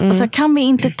allting. Och så här, kan vi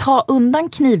inte ta undan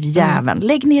knivjäveln?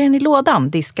 Lägg ner den i lådan.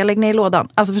 Diska, lägg ner i lådan.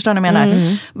 Alltså förstår ni vad jag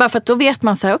menar? Bara för att då vet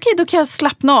man så här, okej, då kan jag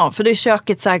slappna av. För då är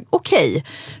köket så här, okej.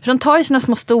 För de tar ju sina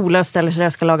små stolar och ställer sig där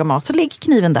jag ska laga mat. Så ligger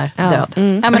kniven där, död.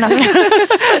 Jag menar,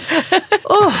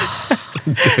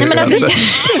 nej, men alltså,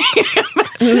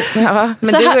 Ja,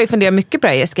 men Så du här- har ju funderat mycket på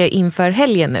det, Jessica, inför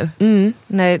helgen nu.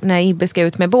 När Ibbe ska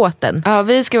ut med båten. Ja,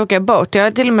 vi ska åka bort. Jag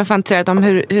har till och med fantiserat om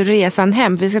hur resan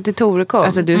hem, vi ska till Torekov.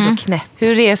 Alltså du är så knäpp.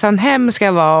 Hur resan hem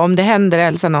ska vara om det händer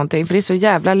Elsa någonting, för det är så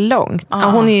jävla långt.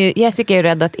 Ja, Jessica är ju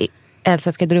rädd att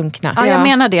Elsa ska drunkna. ja, jag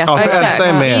menar det. Ja, för Exakt. Elsa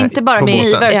är med Det är inte bara på båten.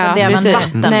 knivar, utan Ja, det är även precis.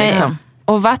 vatten. Nej. Liksom.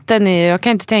 Och vatten är, jag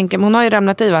kan inte tänka, hon har ju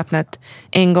ramlat i vattnet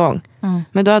en gång.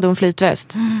 Men då hade hon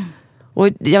flytväst. Och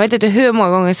jag vet inte hur många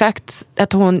gånger sagt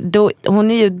att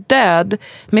hon är ju död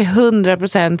med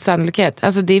 100% sannolikhet.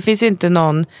 Alltså det finns ju inte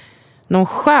någon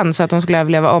chans att hon skulle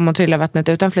överleva om hon trillar vattnet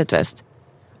utan flytväst.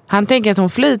 Han tänker att hon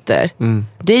flyter.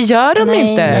 Det gör de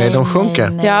inte. Nej, de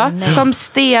sjunker. Som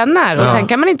stenar. Och sen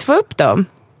kan man inte få upp dem.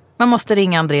 Man måste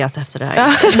ringa Andreas efter det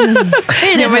här.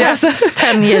 Hej då,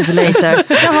 10 years later.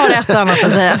 Jag har ett annat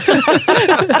att säga.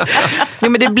 Ja,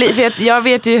 men det blir, för jag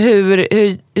vet ju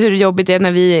hur jobbigt det är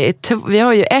när vi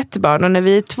har ju ett barn. Och när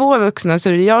vi är 2 vuxna så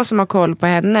är det jag som har koll på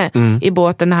henne i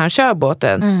båten när han kör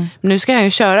båten. Men nu ska han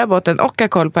ju köra båten och ha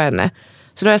koll på henne.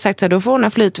 Så då har jag sagt att då får hon ha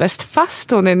flytväst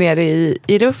fast hon är nere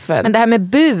i ruffen. Men det här med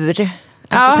bur...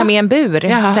 Alltså ta med en bur.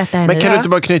 Sätta henne. Men kan du inte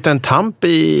bara knyta en tamp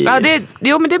i...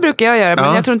 Ja, men det brukar jag göra.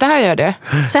 Men jag tror inte han gör det.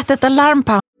 Sätt ett alarm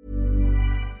på.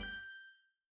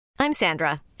 I'm Sandra,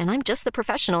 and I'm just the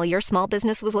professional your small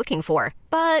business was looking for.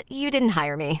 But you didn't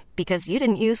hire me because you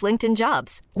didn't use LinkedIn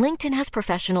Jobs. LinkedIn has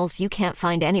professionals you can't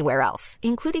find anywhere else,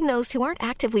 including those who aren't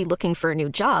actively looking for a new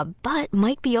job, but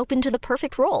might be open to the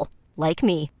perfect role, like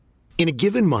me. In a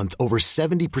given month, over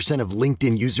 70% of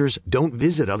LinkedIn users don't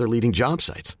visit other leading job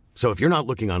sites. So if you're not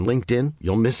looking on LinkedIn,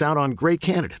 you'll miss out on great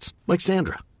candidates like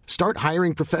Sandra. Start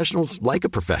hiring professionals like a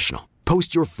professional.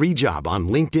 Post your free job on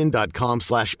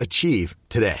linkedin.com/achieve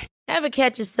today. Ever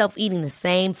catch yourself eating the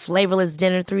same flavorless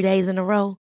dinner 3 days in a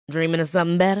row? Dreaming of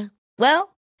something better? Well,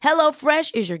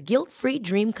 HelloFresh is your guilt-free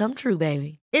dream come true,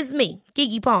 baby. It's me,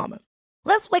 Keke Palmer.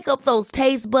 Let's wake up those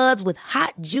taste buds with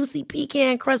hot, juicy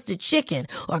pecan-crusted chicken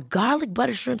or garlic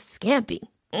butter shrimp scampi.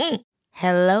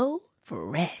 Hello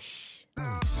Fresh.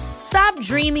 Stop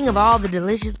dreaming of all the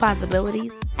delicious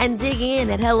possibilities and dig in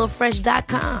at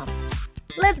HelloFresh.com.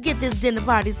 Let's get this dinner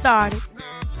party started.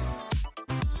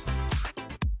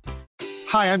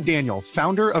 Hi, I'm Daniel,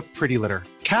 founder of Pretty Litter.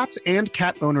 Cats and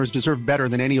cat owners deserve better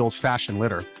than any old-fashioned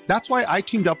litter. That's why I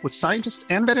teamed up with scientists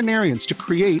and veterinarians to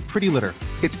create Pretty Litter.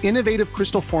 Its innovative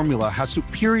crystal formula has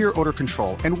superior odor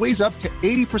control and weighs up to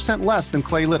 80% less than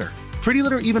clay litter. Pretty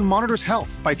Litter even monitors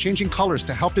health by changing colors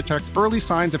to help detect early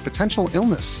signs of potential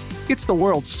illness. It's the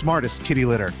world's smartest kitty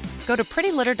litter. Go to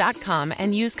prettylitter.com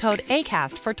and use code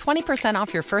ACAST for 20%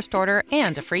 off your first order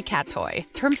and a free cat toy.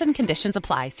 Terms and conditions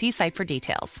apply. See site for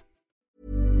details.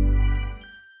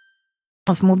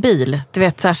 Hans mobil, du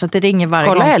vet så att det ringer varje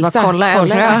gång. Kolla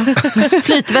Elsa.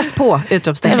 Flytväst på,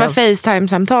 utropstecken. Det var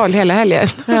FaceTime-samtal hela helgen.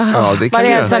 Ja, det kan var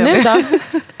är Elsa nu då?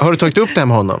 Har du tagit upp det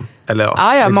med honom? Eller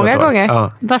ja, många gånger.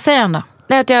 Ja. Vad säger han då?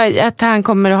 Att han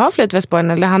kommer att ha flytväst på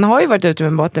henne. Eller han har ju varit ute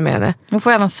med båten med henne. Nu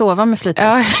får även sova med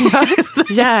flytväst. Ja,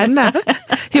 gärna.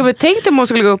 Jo, men tänk om hon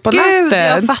skulle gå upp på natten. Gud,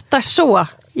 jag fattar så.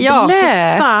 Ja,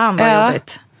 för fan vad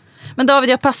jobbigt. Men David,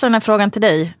 jag passar den här frågan till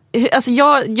dig. Alltså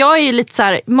jag är ju lite så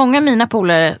här, många av mina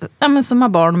polare som har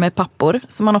barn med pappor,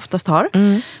 som man oftast har,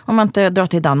 om man inte drar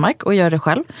till Danmark och gör det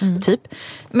själv, typ.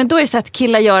 Men då är det så att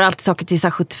killar gör alltid saker till så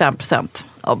här 75%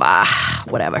 och bara,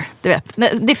 whatever, du vet.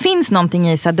 Det finns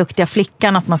någonting i så här duktiga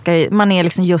flickan, att man är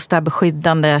liksom just det här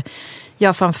beskyddande. Jag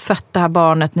har fan fött det här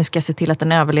barnet, nu ska jag se till att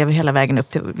den överlever hela vägen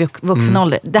upp till vuxen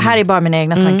ålder. Det här är bara mina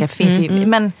egna tankar, finns ju,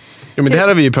 men... Jo, men det här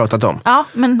har vi ju pratat om. Ja,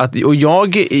 men... Och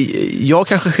jag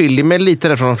kanske skiljer mig lite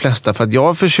där från de flesta, för att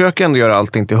jag försöker ändå göra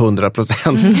allting till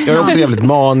 100%. Jag är också jävligt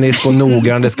manisk och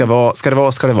noggrann. Det ska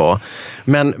det vara.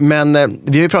 Men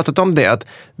vi har ju pratat om det, att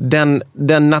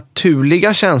den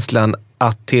naturliga känslan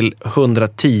att till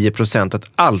 110% att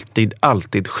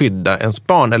alltid skydda ens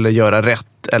barn eller göra rätt,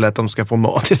 eller att de ska få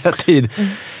mat i rätt tid.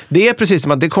 Det är precis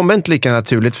som att det kommer inte lika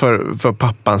naturligt för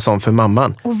pappan som för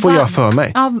mamman. Får jag för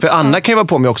mig. För Anna kan ju vara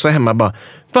på mig också hemma bara,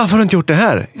 varför har du inte gjort det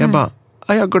här? Jag bara,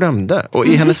 jag glömde. Och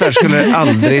i hennes värld skulle det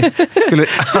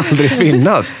aldrig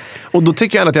finnas. Och då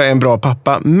tycker jag att jag är en bra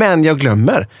pappa, men jag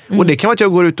glömmer. Och det kan vara att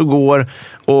jag går ut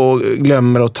och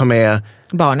glömmer att ta med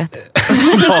barnet.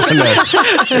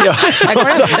 Ja.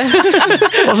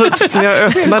 Och så när jag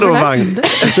öppnar då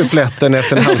suffletten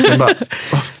efter en halvtimme, bara,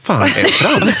 vad fan är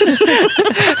Frans?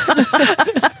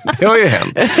 Det har ju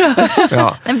hänt.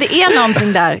 Ja. Men det är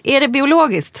någonting där. Är det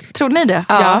biologiskt? Tror ni det?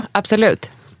 Ja, absolut.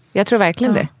 Jag tror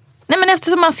verkligen det. Nej, men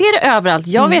eftersom man ser det överallt.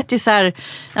 Jag vet ju så här,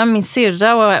 min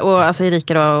syrra och alltså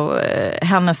Erika då, och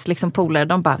hennes liksom polare,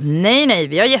 de bara, nej,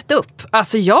 vi har gett upp.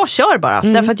 Alltså jag kör bara.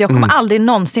 Därför att jag kommer aldrig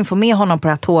någonsin få med honom på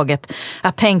det här tåget.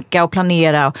 Att tänka och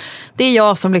planera. Det är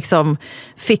jag som liksom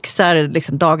fixar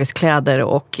liksom dagiskläder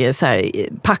och så här,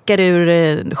 packar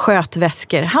ur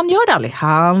skötväskor. Han gör det aldrig.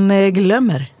 Han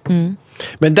glömmer.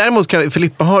 Men däremot kan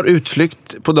Filippa ha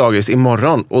utflykt på dagis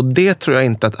imorgon och det tror jag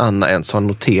inte att Anna ens har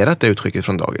noterat, det utskicket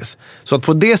från dagis. Så att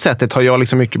på det sättet har jag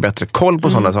liksom mycket bättre koll på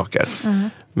sådana saker.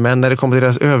 Men när det kommer till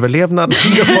deras överlevnad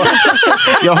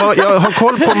jag har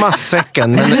koll på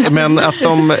matsäcken men att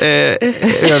de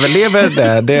överlever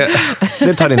där,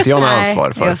 det tar inte jag något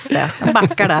ansvar för. Just det, jag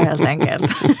backar där helt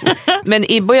enkelt.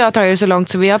 Men Ibbe och jag tar ju så långt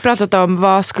så vi har pratat om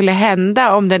vad skulle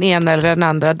hända om den ena eller den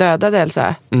andra dödade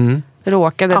Elsa.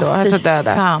 Råkade då, alltså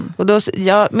döda. Fan. Och då,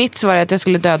 mitt svar är att jag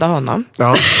skulle döda honom.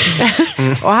 Ja.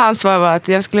 Och hans svar var att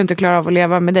jag skulle inte klara av att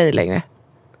leva med dig längre.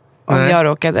 Om jag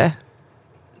råkade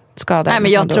skada. Nej,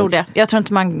 men jag tror det. Jag tror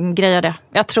inte man grejer det.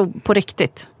 Jag tror på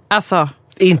riktigt. Alltså.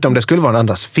 Inte om det skulle vara en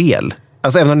andras fel.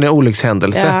 Alltså även om det är en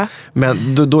olyckshändelse. Ja.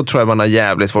 Men då tror jag man har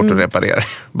jävligt svårt att reparera.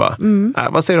 Bara,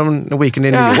 vad säger du om en weekend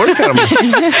i New York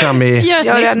här fram i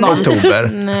oktober?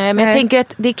 Nej, men jag tänker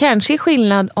att det kanske är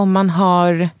skillnad om man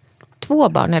har 2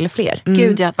 barn eller fler.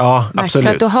 Gud, ja, absolut.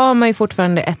 För att då har man ju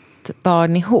fortfarande ett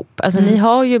barn ihop. Alltså ni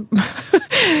har ju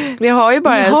vi har ju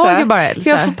bara Elsa.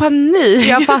 Jag får panik.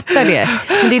 Jag fattar det.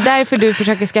 Men det är därför du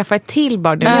försöker skaffa ett till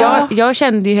barn nu. Jag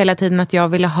kände ju hela tiden att jag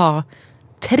ville ha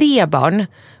 3 barn.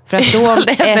 För att då om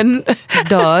ett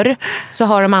dör så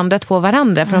har de andra 2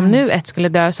 varandra. För om nu ett skulle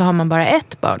dö så har man bara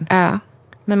ett barn. Ja.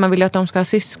 Men man vill ju att de ska ha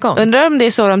syskon. Undrar om det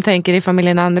är så de tänker i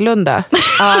familjen Annorlunda.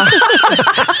 Ja.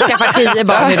 Skaffa 10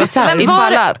 barn i reserv. Men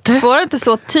var det inte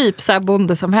så typ så här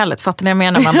bondesamhället? Fattar ni jag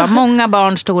menar? Man bara, många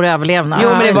barn, stor överlevnad. Jo,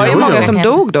 men det var ju många som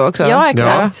dog då också. Ja,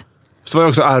 exakt. Ja. Så var det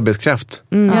också arbetskraft.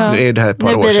 Nu är det här ett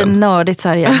par år sedan. Nu blir det nördigt så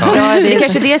här igen. Ja, det är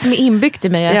kanske det som är inbyggt i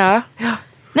mig. Ja.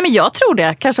 Nej, men jag tror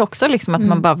det. Kanske också liksom att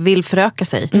man bara vill föröka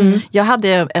sig. Jag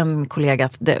hade en kollega,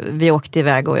 vi åkte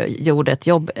iväg och gjorde ett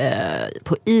jobb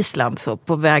på Island. Så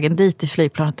på vägen dit i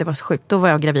flygplanet, det var så sjukt. Då var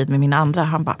jag gravid med min andra.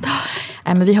 Han bara,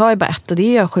 nej men vi har ju bara ett och det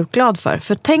är jag sjukt glad för.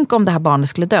 För tänk om det här barnet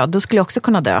skulle dö, då skulle jag också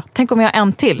kunna dö. Tänk om jag har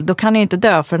en till, då kan jag inte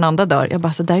dö för den andra dör. Jag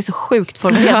bara, så det här är så sjukt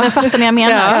formulerat. Men fattar ni jag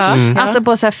menar? Alltså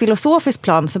på så här filosofiskt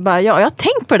plan så bara, jag har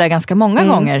tänkt på det där ganska många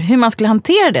gånger. Hur man skulle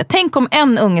hantera det. Tänk om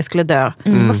en unge skulle dö.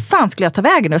 Vad fan skulle jag ta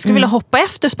vägen? Jag skulle vilja hoppa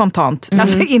efter spontant.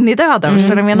 Alltså in i döden,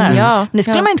 förstår du vad jag menar? Ja. Men det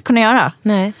skulle man inte kunna göra.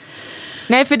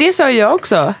 Nej, för det sa jag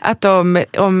också. Att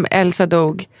om Elsa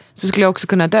dog så skulle jag också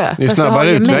kunna dö. Det är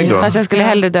snabbare utväg då. Fast jag skulle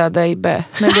hellre döda Ibbe.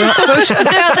 Men du har Först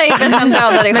döda Ibbe, sen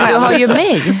döda dig själv. Men du har ju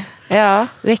mig. Ja.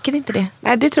 Räcker inte det?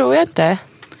 Nej, det tror jag inte.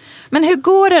 Men hur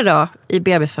går det då i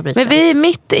bebisfabriken? Men vi är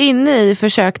mitt inne i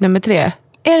försök nummer 3.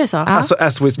 Är det så? Ja. Alltså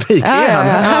as we speak, är han?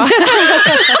 Ja.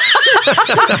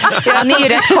 Han är ju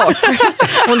rätt kort.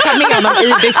 Hon tar med honom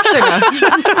i byxorna.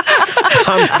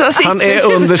 Han är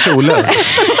under kjolen.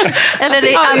 Eller är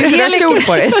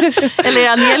det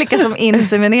Angelica som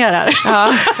inseminerar?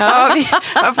 Ja,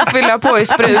 man får fylla på i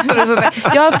sprutor och sånt där.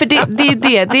 Ja, för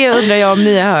det undrar jag om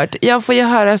ni har hört. Jag får ju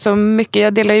höra så mycket.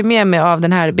 Jag delar ju med mig av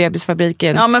den här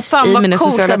bebisfabriken. Ja, men fan i vad mina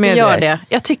coolt sociala att du medier. gör det.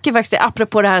 Jag tycker faktiskt det,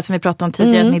 apropå det här som vi pratade om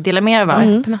tidigare, att ni delar med er av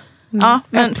allt. Ja,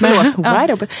 men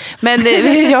förlåt.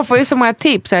 Men jag får ju så många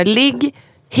tips här. Ligg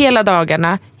hela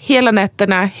dagarna, hela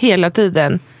nätterna, hela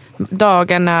tiden.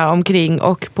 Dagarna omkring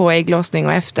och på ägglossning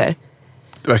och efter.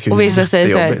 Och vissa säger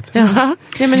så här, ja,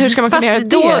 men hur ska man kunna göra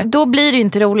det? Då blir det ju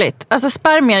inte roligt. Alltså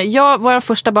spermier, våra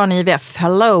första barn i IVF,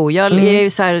 jag är ju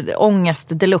så här ångest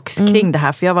deluxe kring det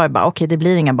här. För jag var ju bara, okej, det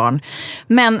blir inga barn.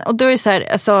 Men, och då är det så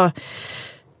här, alltså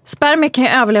spermier kan ju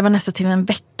överleva nästan till en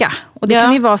vecka. Och det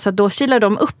kan ju vara så att då kilar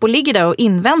de upp och ligger där och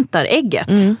inväntar ägget.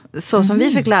 Så som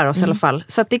vi fick lära oss i alla fall.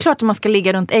 Så att det är klart att man ska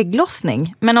ligga runt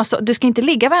ägglossning. Men också, du ska inte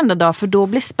ligga varenda dag, för då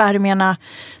blir spermierna,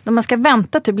 man ska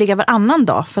vänta typ ligga varannan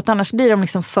dag. För att annars blir de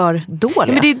liksom för dåliga.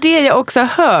 Ja, men det är det jag också har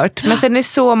hört. Men sen är det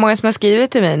så många som har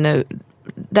skrivit till mig nu.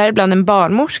 Däribland en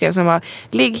barnmorska som var,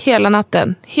 ligg hela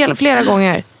natten. Flera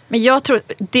gånger. Men jag tror,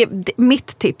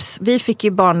 mitt tips, vi fick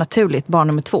ju barn naturligt, barn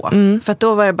nummer 2. För att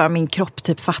då var det bara min kropp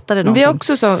typ fattade någonting. Vi har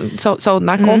också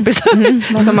sådana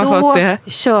kompisar som har fått det.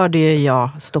 Då körde ju jag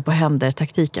stå på händer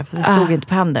taktiken, för det stod inte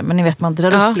på händer. Men ni vet, man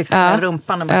drar upp liksom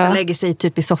rumpan och man lägger sig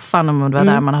typ i soffan om det var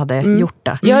där man hade gjort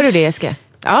det. Gör du det, Eske?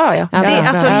 Ja.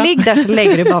 Ligg där så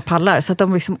lägger du bara pallar så att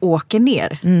de liksom åker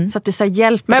ner. Så att du så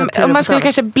hjälper. Men om man skulle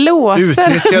kanske blåsa.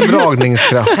 Utnyttja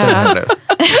dragningskraften här nu.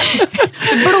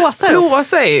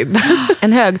 Blåsa in.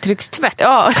 En högtryckstvätt.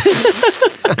 Ja.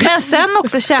 Men sen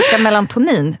också käka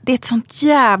melatonin. Det är ett sånt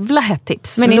jävla hett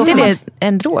tips. Men inte det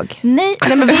en drog? Nej,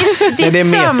 men det är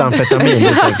metamfetamin.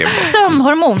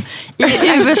 Sömnhormon. I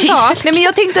USA. Nej, men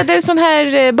jag tänkte att det är sån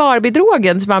här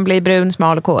Barbie-drogen som man blir brun,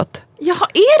 smal och kåt. Ja,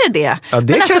 är det det? Ja,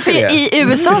 det men alltså för det. I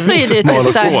USA så är det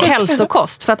typ så här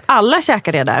hälsokost. För att alla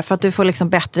käkar det där. För att du får liksom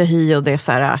bättre hy och det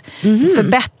så här,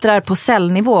 förbättrar på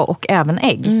cellnivå och även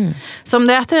ägg. Så om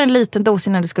du äter äter en liten dos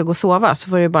innan du ska gå och sova så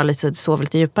får du bara sova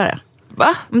lite djupare.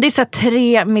 Va? Det är så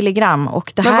 3 milligram.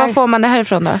 Och det här, men var får man det här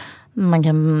ifrån då? Man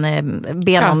kan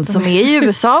be någon som är i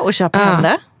USA och köpa hem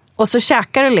det. Och så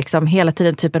käkar du liksom hela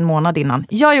tiden typ en månad innan.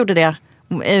 Jag gjorde det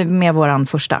med våran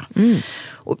första.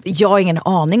 Och jag har ingen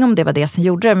aning om det var det som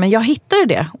gjorde det. Men jag hittade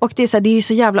det. Och det är, så här, det är ju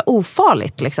så jävla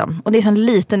ofarligt liksom. Och det är så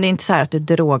liten, det är inte så här att du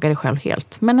drogar dig själv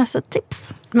helt. Men alltså tips.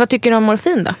 Vad tycker du om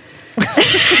morfin då?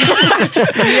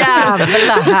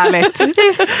 Jävla härligt.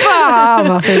 Fy fan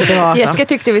vad fint det var. Jessica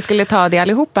tyckte vi skulle ta det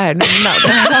allihopa här nu.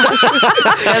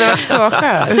 Det hade varit så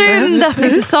skönt. Synd att ni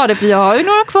inte sa det, för jag har ju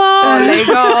några kvar. Lägg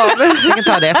av. Jag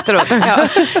kan ta det efteråt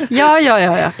också. Ja.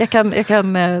 Jag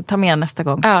kan ta med nästa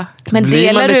gång. Ja. Men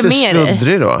delar du med dig? Blir man lite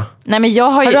sluddrig då? Nej, men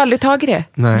jag har du aldrig tagit det?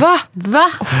 Nej.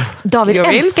 Va? David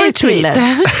älskar ju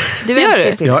piller. Du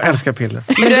älskar piller. Jag älskar piller.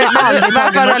 Men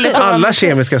du har aldrig alla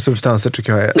kemiska substanser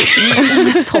tycker jag är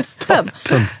toppen.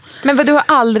 Men du har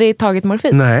aldrig tagit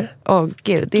morfin? Nej.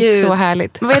 Gud, det är så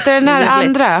härligt. Vad heter den här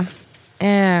andra?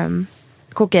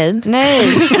 Kokain?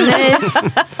 Nej.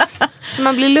 Som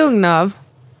man blir lugn av.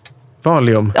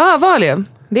 Valium. Ja, Valium.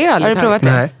 Det har aldrig provat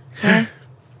det. Nej.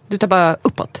 Du tar bara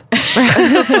uppåt.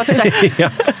 Ja.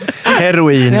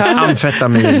 Heroin,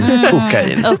 amfetamin,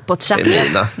 kokain. Uppåt chatten.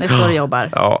 Det är så det jobbar.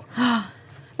 Ja.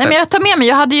 Nej, men jag tar med mig.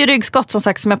 Jag hade ju ryggskott som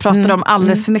sagt som jag pratade om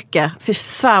alldeles för mycket. Fy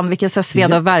fan, vilken så här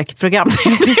sved och värkprogram.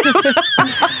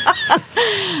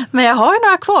 Men jag har ju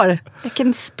några kvar. I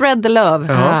can spread the love.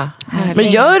 Men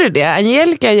gör du det?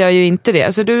 Angelica gör ju inte det.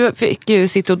 Alltså, du fick ju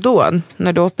Citodon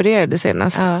när du opererade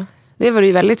senast. Ja. Det var du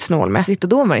ju väldigt snål med.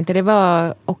 Citodon var inte, det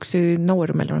var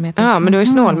Oxynorm eller vad de heter. Ja, men du är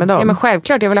snål med dem. Ja, men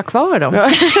självklart, jag vill ha kvar dem.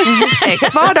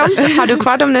 Kvar dem. Har du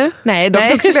kvar dem nu? Nej, de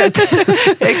tog slut.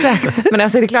 Exakt. Men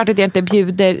alltså det är klart att jag inte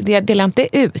bjuder, jag delar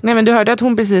inte ut. Nej, men du hörde att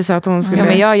hon precis sa att hon skulle... Ja,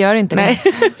 men jag gör inte det.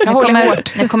 Jag håller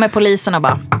hårt. Nu kommer polisen och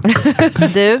bara,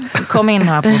 du, kom in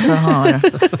här på förhör.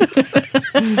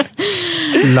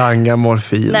 Langa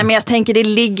morfin. Nej, men jag tänker det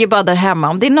ligger bara där hemma.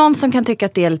 Om det är någon som kan tycka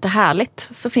att det är lite härligt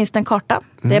så finns det en karta.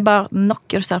 Det är bara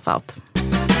knock yourself out.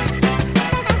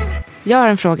 Jag har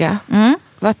en fråga.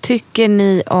 Vad tycker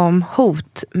ni om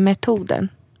hotmetoden?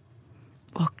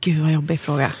 Gud vad jobbig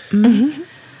fråga.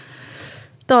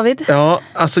 David? Ja,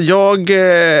 alltså jag...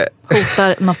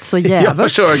 hotar något så jävligt.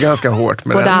 Jag kör ganska hårt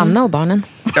med både den. Anna och barnen.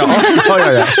 Ja.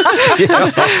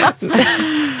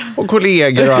 Och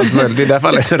kollegor och allt möjligt. Det är därför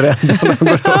alla är så rädda när de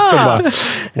går ut och bara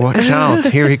watch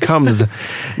out, here he comes.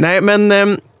 Nej,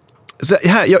 men så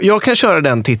här, jag kan köra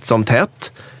den titt som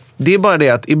tätt. Det är bara det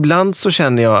att ibland så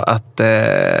känner jag att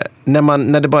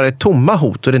när det bara är tomma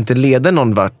hot och det inte leder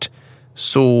någon vart,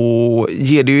 så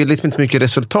ger det ju liksom inte mycket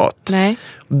resultat. Nej.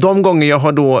 De gånger jag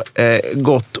har då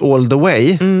gått all the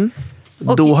way,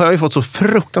 då har jag ju fått så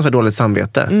fruktansvärt dåligt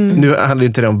samvete. Nu handlar ju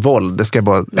inte det om våld, det ska jag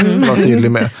bara vara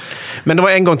tydlig med. Men det var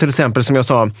en gång till exempel som jag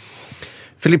sa,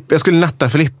 jag skulle natta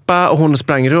Filippa och hon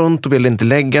sprang runt och ville inte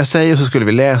lägga sig och så skulle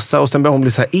vi läsa och sen började hon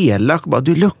bli så här elak och bara,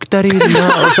 du luktar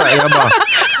illa och så här,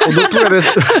 och då tror jag det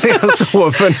är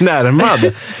så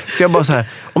förnärmad. Så jag bara så här,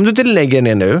 om du inte lägger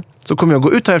ner nu så kommer jag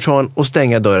gå ut härifrån och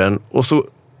stänga dörren och så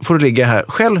får du ligga här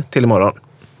själv till imorgon.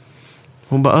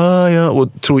 Hon bara, ja,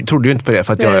 och trodde ju inte på det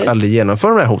för att jag aldrig genomför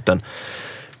de här hoten.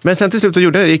 Men sen till slut så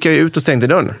gick jag ut och stängde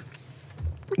dörren.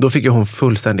 Då fick hon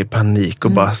fullständig panik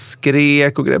och bara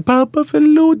skrek och grejade. Pappa,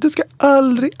 förlåt, det ska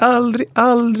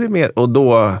aldrig mer. Och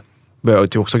då började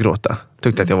jag också gråta.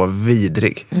 Tyckte att jag var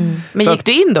vidrig. Men gick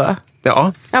du in då?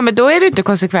 Ja. Ja, men då är du inte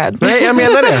konsekvent. Nej, jag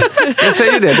menar det. Jag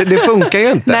säger det funkar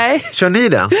ju inte. Nej. Kör ni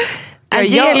den?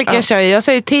 Angelica kör ju. Jag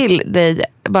sa ju till dig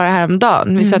bara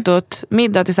häromdagen. Vi satt åt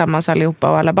middag tillsammans allihopa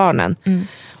och alla barnen.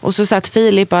 Och så satt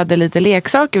Filip och hade lite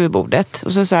leksaker vid bordet.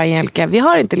 Och så sa Angelica, vi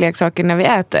har inte leksaker när vi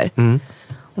äter.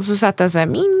 Och så satt han så här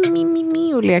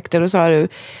mi och lekte. Och sa du,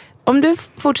 om du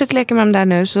fortsätter leka med dem där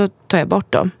nu så tar jag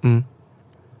bort dem.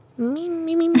 Mi.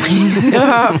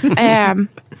 Ja,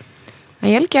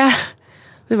 Angelica.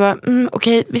 Vi bara,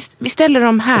 okej, vi ställer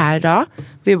dem här då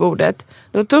vid bordet.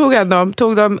 Då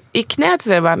tog dem i knät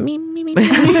så bara mi.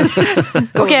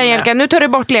 Okej, Angelica, nu tar du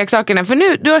bort leksakerna. För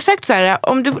nu, du har sagt så här,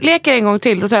 om du leker en gång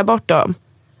till då tar jag bort dem.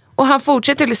 Och han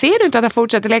fortsätter, ser du inte att han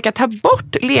fortsätter leka? Ta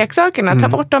bort leksakerna, ta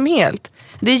bort dem helt.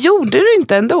 Det gjorde du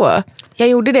inte ändå. Jag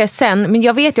gjorde det sen, men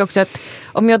jag vet ju också att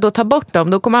om jag då tar bort dem,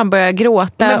 då kommer han börja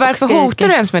gråta. Men varför hotar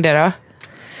du ens med det då?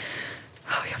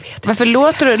 Jag vet exakt.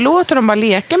 Varför låter de bara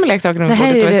leka med leksakerna? Det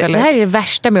här är det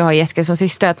värsta med att ha Jessica som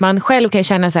syster. Att man själv kan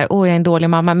känna så här, jag är en dålig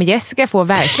mamma. Men Jessica får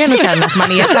verkligen att känna att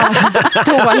man är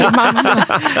en dålig mamma.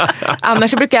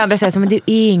 Annars så brukar andra säga så, men du är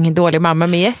ingen dålig mamma.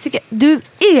 Men Jessica, du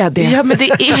är det. Ja, men det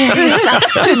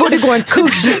är... Du borde gå en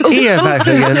kurs. Du är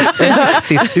verkligen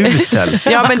riktigt usel.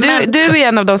 Ja, men du är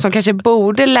en av dem som kanske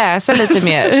borde läsa lite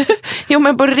mer. Jo,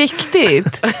 men på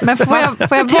riktigt. Men får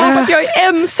jag Jag är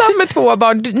ensam med 2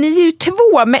 barn. Ni är ju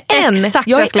 2 med en. Exakt,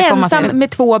 jag är ensam med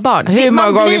 2 barn. Hur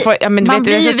många gånger får... Ja, men man vet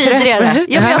blir ju vidrigare.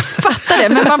 Jag fattar det,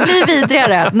 men man blir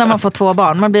vidrigare när man får 2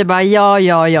 barn. Man blir bara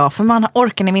ja, för man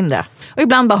orken är mindre. Och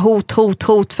ibland bara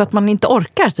hot för att man inte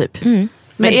orkar typ.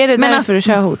 Men är det därför du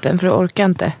kör hoten? För du orkar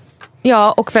inte?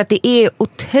 Ja, och för att det är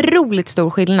otroligt stor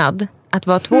skillnad att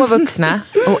vara 2 vuxna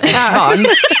och ett barn.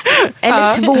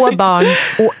 Eller 2 barn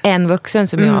och en vuxen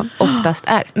som jag oftast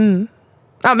är.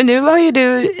 Ja, men nu har ju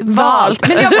du valt.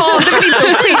 Men jag valde väl inte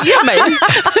att skilja mig.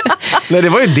 Nej, det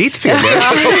var ju ditt fel.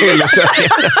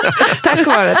 Tack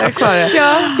vare.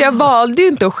 Ja. Så jag valde ju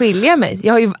inte att skilja mig.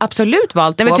 Jag har ju absolut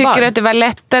valt 2 men barn. tycker du att det var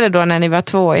lättare då när ni var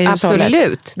 2 i hushållet?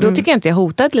 Absolut. Då tycker jag inte jag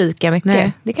hotat lika mycket.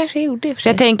 Nej. Det kanske jag gjorde i och för Så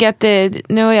sig. jag tänker att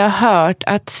nu har jag hört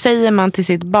att säger man till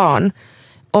sitt barn,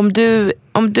 om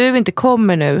du inte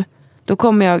kommer nu, då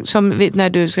kommer jag, som när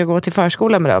du ska gå till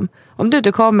förskolan med dem, om du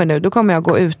inte kommer nu, då kommer jag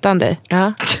gå utan dig.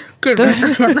 Ja.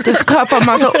 Då skapar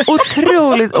man så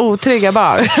otroligt otrygga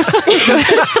barn.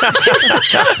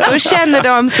 Då känner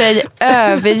de sig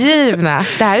övergivna.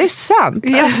 Det här är sant.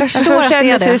 Jag förstår att det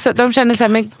är det. De känner så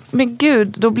här, men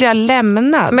gud, då blir jag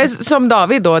lämnad. Men som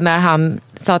David då, när han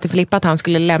sa till Filippa att han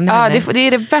skulle lämna henne. Det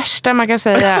är det värsta man kan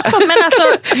säga. Men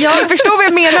alltså, jag förstår vad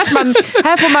jag menar. Att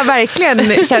här får man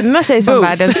verkligen känna sig som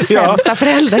världens sämsta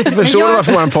förälder. Jag förstår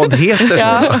varför vår podd heter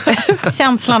så.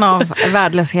 Känslan av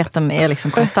värdelösheten är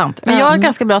liksom konstant. Men jag har ett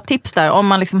ganska bra tips där om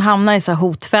man liksom hamnar i så här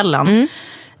hotfällan.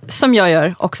 Som jag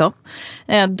gör också.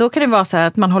 Då kan det vara så här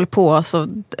att man håller på så,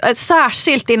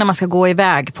 särskilt innan man ska gå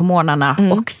iväg på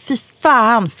morgnarna. Och fy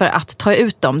fan för att ta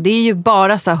ut dem. Det är ju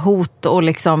bara så här hot och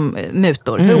liksom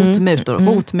mutor.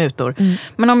 Hotmutor.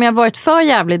 Men om jag varit för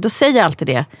jävlig, då säger jag alltid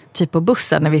det. Typ på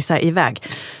bussen när vi är iväg.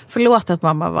 Förlåt att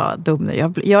mamma var dum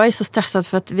nu. Jag är så stressad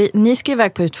för att ni ska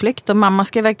iväg på utflykt och mamma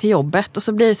ska iväg till jobbet. Och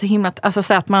så blir det så himla, alltså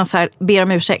så att man så här ber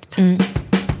om ursäkt.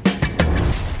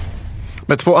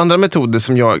 Men 2 andra metoder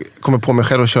som jag kommer på mig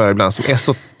själv att köra ibland som är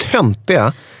så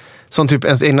töntiga som typ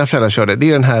ens egna föräldrar körde, det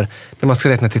är den här när man ska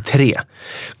räkna till 3.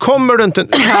 Kommer du inte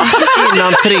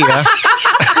innan 3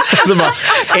 så bara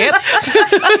 1,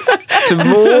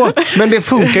 2, men det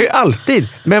funkar ju alltid.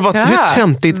 Men hur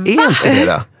töntigt är inte det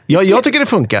då? Ja, jag tycker det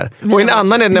funkar. Och en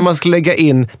annan är när man ska lägga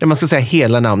in, när man ska säga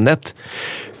hela namnet.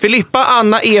 Filippa,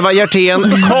 Anna, Eva, Hjertén,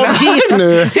 kom hit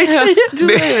nu.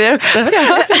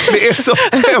 Det är så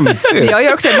töntigt. Jag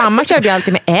gör också, mamma körde ju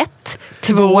alltid med 1,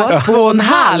 2,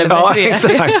 2,5. Ja,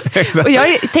 exakt. Och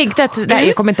jag tänkte att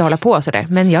jag kommer inte hålla på sådär.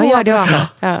 Men jag gör det också.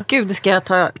 Gud, det ska jag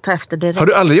ta efter direkt. Har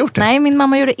du aldrig gjort det? Nej, min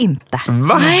mamma gjorde inte.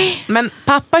 Va? Nej. Men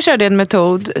pappa körde en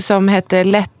metod som hette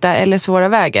lätta eller svåra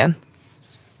vägen.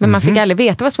 Men man fick aldrig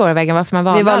veta vad svåra vägen var, för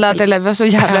man vi var så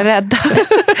jävla rädda.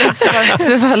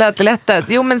 Så vi valde att lätta.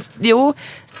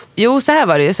 Jo, så här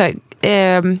var det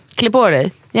ju. Klipp på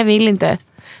dig. Jag vill inte.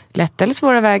 Lätta eller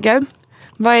svåra vägen?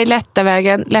 Vad är lätta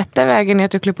vägen? Lätta vägen är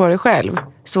att du klipper på dig själv.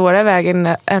 Svåra vägen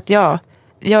är att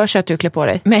jag kör att du klipper på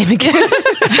dig. Nej, men gud.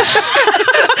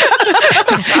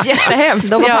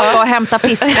 Jättehemskt. Då går pappa och hämtar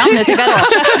piskan ut i garaget.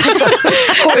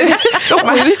 Då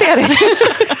skjuter jag dig.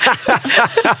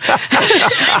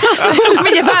 Jag slog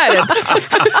med geväret.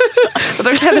 Och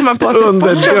då klädde man på sig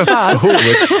under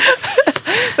dödshovet.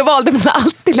 Då valde man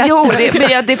alltid lättare. Jo,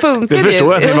 det funkar ju. Det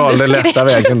förstår jag att ni valde lätta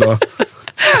vägen då.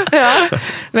 Ja,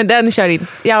 men den kör inte.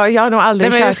 Jag har nog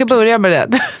aldrig kört. Men jag ska börja med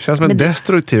den. Känns som en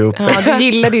destruktiv uppväxt. Ja, du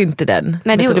gillade ju inte den.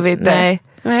 Nej, det gjorde vi inte. Nej.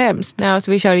 Vad hemskt. Ja,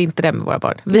 så vi kör inte den med våra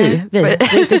barn.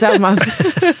 Vi tillsammans.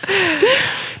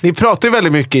 Ni pratar ju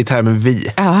väldigt mycket i termen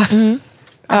vi. Ja.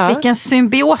 Vilken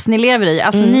symbios ni lever i.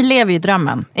 Alltså ni lever ju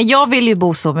drömmen. Jag vill ju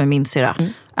bo så med min syra.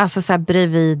 Alltså så här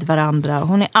bredvid varandra.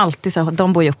 Hon är alltid så här,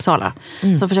 de bor i Uppsala.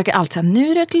 Så försöker alltid säga,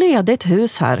 nu är det ett ledigt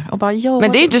hus här. Och bara,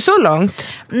 men det är inte så långt.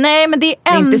 Nej, men det är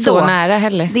ändå. Det är inte så nära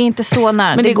heller. Det är inte så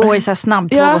nära. Men det går ju så här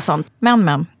snabbtåg och sånt.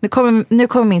 Men. Nu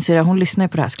kommer min syra, hon lyssnar ju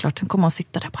på det här såklart. Sen kommer hon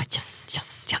sitta där och bara, yes.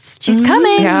 She's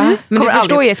coming. Ja. Men du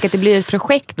förstår Jessica att det blir ett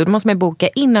projekt. Då måste man boka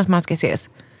in att man ska ses.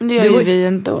 Det gör ju vi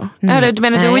ändå. Eller du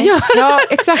menar du och jag? Ja,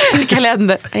 exakt.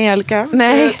 Kalender. Angelica.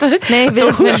 Nej, men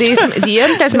det är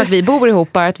inte som att vi bor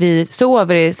ihop, bara att vi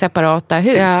sover i separata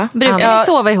hus. Ja. Brukar ni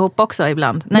sova ihop också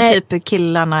ibland? När typ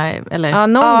killarna eller... Ja,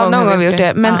 någon gång har vi gjort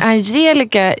det. Men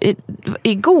Angelica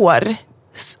igår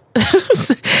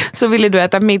så ville du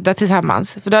äta middag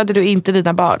tillsammans. För då hade du inte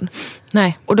dina barn.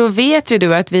 Nej. Och då vet ju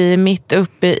du att vi är mitt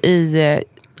uppe i...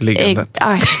 liggandet.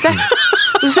 Exakt.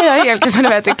 Då säger jag helt när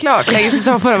det är klart. Lägger sig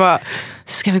så får de bara,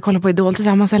 ska vi kolla på Idol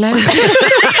tillsammans eller?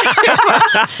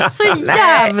 Så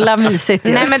jävla mysigt.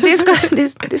 Nej, men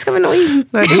det ska vi nog inte.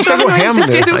 Nej, du ska gå hem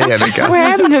nu, Angelica. Gå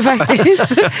hem nu faktiskt.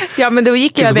 Ja, men då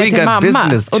gick jag det till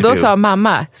mamma. Och då do. sa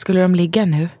mamma, skulle de ligga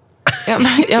nu?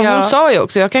 Hon sa ju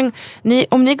också,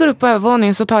 om ni går upp på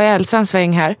övervåningen så tar jag Elsa en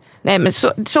sväng här. Nej, men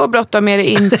så bråttom är det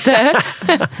inte.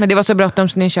 Men det var så bråttom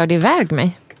så ni körde iväg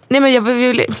mig. Nej, men jag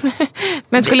vill...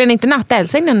 Men skulle ni inte natta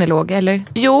Elsa innan ni låg, eller?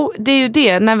 Jo, det är ju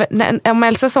det. Om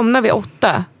Elsa somnar vid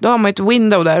 8, då har man ett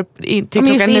window där till klockan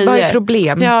 9. Det är bara ett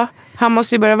problem. Ja, han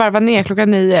måste ju börja varva ner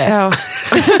klockan 9. Ja.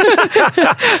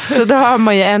 Så då har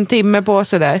man ju 1 timme på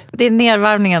sig där. Det är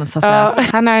nedvarvningen, så att säga. Ja,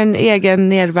 han har en egen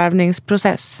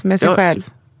nedvarvningsprocess med sig själv.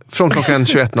 Från klockan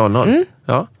 21.00.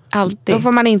 Ja. Alltid. Då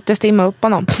får man inte stimma upp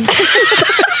honom.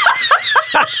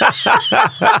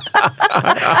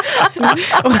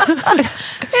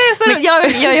 Jag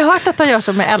har ju hört att han gör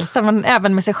så med Elsa, men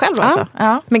även med sig själv. Alltså.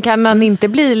 Ja. Men kan han inte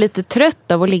bli lite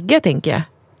trött av att ligga, tänker jag?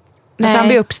 Nej. Alltså han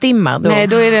blir uppstimmad. Nej,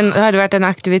 då har det varit en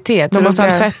aktivitet. Då måste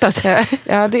han tvätta sig.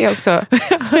 Ja, det också.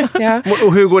 Ja.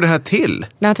 Och hur går det här till?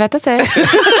 När han tvättar sig.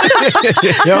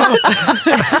 Ja.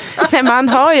 Nej, men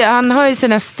han har ju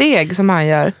sina steg som han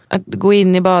gör. Att gå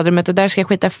in i badrummet och där ska jag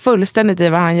skita fullständigt i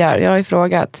vad han gör. Jag har ju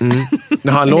frågat.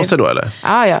 Har han låser då, eller?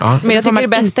 Ja. Men jag tycker det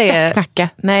bästa är... knacka.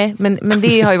 Nej, men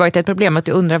det har ju varit ett problem att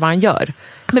du undrar vad han gör.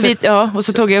 Men och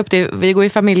så tog jag upp det. Vi går i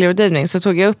familjerådgivning, så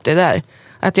tog jag upp det där.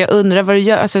 Att jag undrar vad du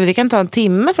gör. Alltså det kan ta 1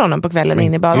 timme från honom på kvällen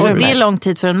in i badrummet. Det är lång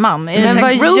tid för en man. Är men det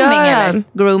vad grooming gör han? eller?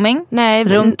 Grooming? Nej.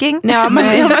 Runking? Ja,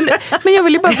 men jag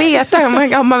vill ju bara veta.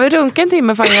 Om man vill runka 1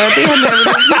 timme får han göra det. Jag vill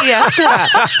veta.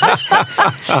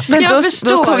 Men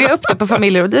då stod jag upp det på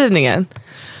familjerådgivningen.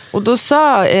 Och då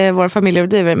sa vår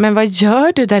familjerådgivare, men vad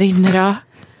gör du där inne då?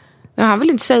 Ja, han vill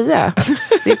inte säga.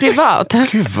 Det är privat.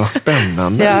 Gud, vad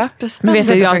spännande. Ja. Men vet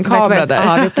du, jag en kamera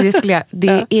där. Ja,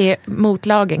 det är mot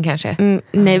lagen kanske.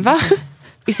 Nej, va?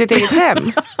 I sitt eget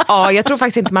hem? Ja, jag tror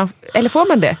faktiskt inte man... Eller får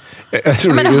man det? Jag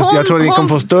tror att ni kommer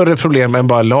få större problem än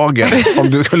bara lagen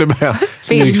om du skulle börja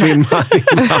smygfilma din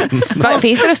man.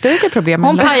 Finns det några större problem?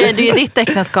 Hon pajade ju ditt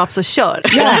äktenskap, så kör.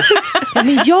 Ja,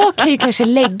 men jag kan ju kanske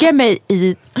lägga mig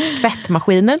i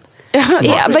tvättmaskinen.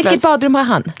 Vilket badrum har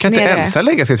han? Kan inte Elsa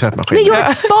lägga sig i tvättmaskinen?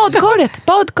 Nej, badkaret.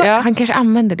 Ja. Han kanske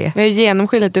använder det. Vi har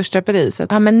genomskinligt duschdraperi.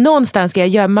 Ja, men någonstans ska jag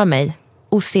gömma mig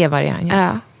och se vad han gör.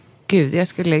 Ja. Gud, jag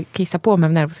skulle kissa på mig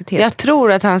av nervositet. Jag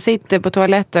tror att han sitter på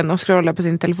toaletten och scrollar på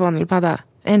sin telefon eller padda.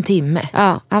 1 timme.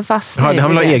 Ja, han fastnar. Han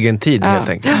vill ha egen tid helt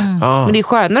enkelt. Ja. Men det är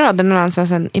skönare att ha den någon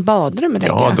annanstans än i badrummet.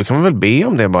 Ja, då kan man väl be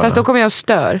om det bara. Fast då kommer jag och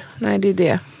stör. Nej, det är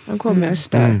det. Då kommer jag och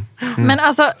stör. Men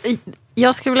alltså,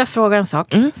 jag skulle vilja fråga en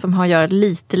sak som har att göra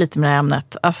lite med det här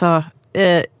ämnet. Alltså,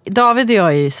 David och jag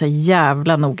är ju så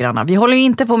jävla noggranna. Vi håller ju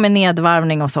inte på med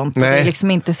nedvarvning och sånt. Nej, det är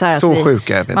liksom inte så här så att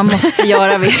sjuka är vi. man måste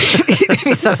göra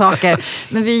vissa saker.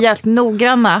 Men vi är jävligt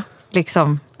noggranna,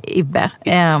 liksom, Ibbe.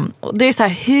 Och det är så här,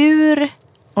 hur...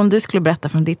 Om du skulle berätta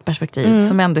från ditt perspektiv,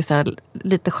 som ändå är så här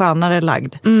lite skönare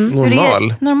lagd.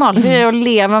 Normal. Hur är det att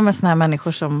leva med såna här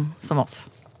människor som oss?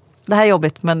 Det här är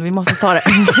jobbigt, men vi måste ta det.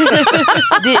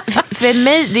 För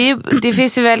mig, det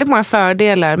finns ju väldigt många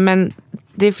fördelar, men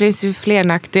det finns ju fler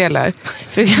nackdelar.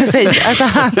 För jag kan säga, alltså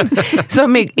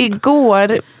som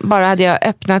igår bara hade jag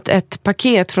öppnat ett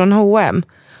paket från H&M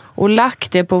och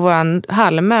lagt det på vår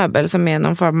hallmöbel som är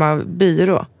någon form av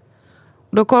byrå.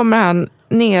 Då kommer han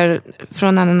ner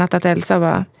från han nattat Elsa och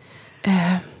bara,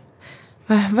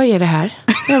 vad är det här?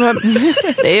 Jag bara,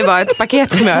 det är bara ett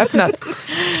paket som jag har öppnat.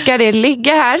 Ska det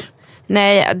ligga här?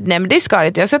 Nej, men det ska det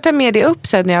inte. Jag ska ta med det upp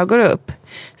sen när jag går upp.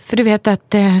 För du vet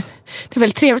att det är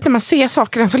väldigt trevligt när man ser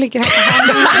sakerna som ligger här.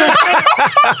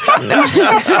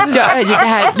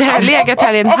 Det här har legat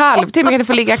här i en halvtimme. Kan det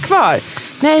få ligga kvar?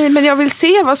 Nej, men jag vill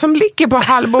se vad som ligger på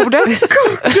hallbordet.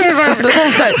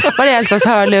 Var är Elsas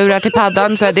hörlurar till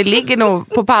paddan? Så det ligger nog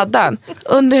på paddan.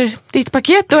 Under ditt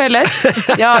paket då, eller?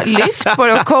 Ja, lyft på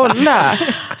det och kolla.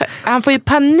 Han får ju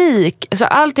panik. Så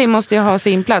allting måste ju ha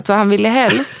sin plats. Och han ville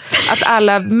helst att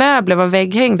alla möbler var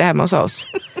vägghängda hemma hos oss.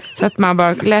 Så att man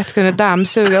bara lätt kunde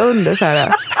dammsuga under så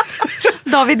här.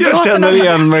 David, jag känner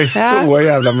igen mig så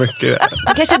jävla mycket.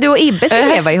 Kanske du och Ibbe ska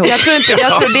leva ihop. Jag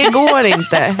tror det går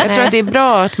inte. Jag tror att det är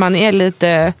bra att man är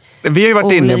lite Vi har ju varit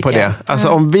olika. inne på det. Alltså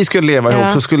om vi skulle leva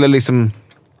ihop så skulle liksom...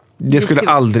 Det skulle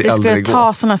aldrig gå. Det skulle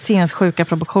ta sådana sinnessjuka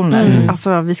proportioner.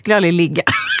 Alltså vi skulle aldrig ligga.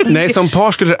 Nej, som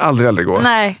par skulle det aldrig gå.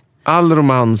 Nej. All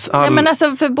romans, all... Ja, men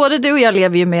alltså, för både du och jag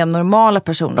lever ju med normala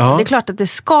personer. Ja. Det är klart att det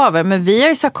skaver, men vi har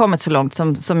ju så kommit så långt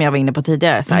som jag var inne på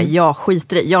tidigare. Så här, jag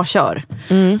skiter i, jag kör.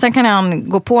 Sen kan han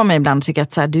gå på mig ibland och tycka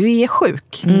att så här, du är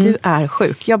sjuk. Du är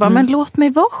sjuk. Jag bara, men låt mig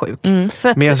vara sjuk. För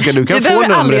att Men Jessica, du kan få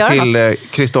numret till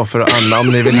Kristoffer och Anna om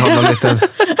ni vill ha någon liten...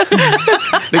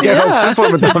 Det kan också en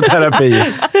form av terapi.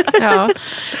 Ja.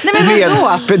 Nej, men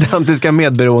vadå? Pedantiska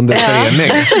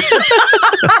medberoendeförening.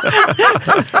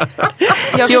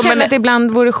 Jag kan känna att det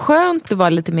ibland vore skönt att vara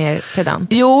lite mer pedant.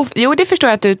 Jo, det förstår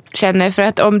jag att du känner, för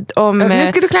att om nu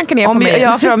ska du klanka ner på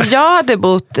mig. För om jag hade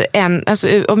bott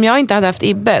om jag inte hade haft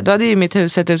Ibbe, då hade ju mitt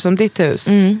hus sett ut som ditt hus.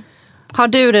 Har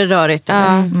du det rörigt?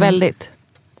 Ja, väldigt.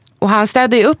 Och han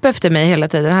städade ju upp efter mig hela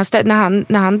tiden.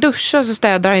 När han duschar så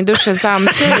städar han i duschen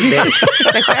samtidigt.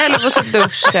 Sig själv och så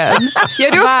duschen.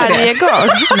 Gör du också varje gång?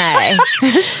 Nej.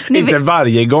 Inte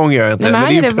varje gång gör jag inte. Men det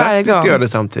är ju praktiskt att göra det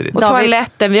samtidigt. Och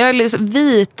toaletten, vi har liksom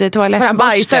vit toalett. Han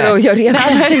bajsar och gör rent.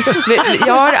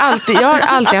 Jag har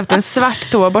alltid haft en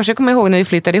svart toaborste. Jag kommer ihåg när vi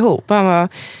flyttade ihop. Han var,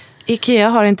 Ikea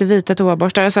har inte vita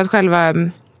toaborstar. Så att själva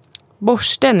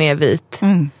borsten är vit.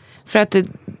 För att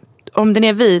om den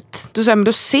är vit, då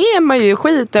ser man ju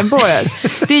skiten på den.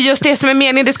 Det är just det som är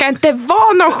meningen. Det ska inte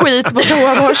vara någon skit på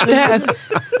toaborsten.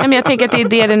 Men jag tänker att det är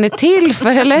det den är till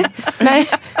för, eller? Nej,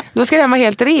 då ska den vara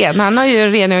helt ren. Han har ju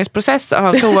en rengöringsprocess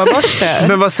av toaborsten.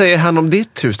 Men vad säger han om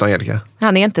ditt hus då, Angelica?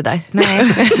 Han är inte där.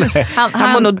 Nej.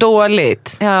 Han mår nog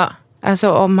dåligt. Ja.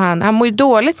 Alltså om han mår ju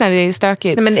dåligt när det är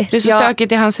stökigt. Nej, men det är så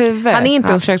stökigt i hans huvud. Han är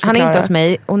inte hos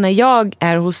mig. Och när jag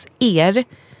är hos er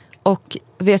och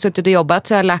vi har suttit och jobbat,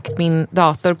 så har jag lagt min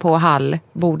dator på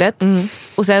hallbordet.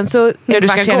 Och sen så när du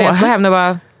ska gå hem och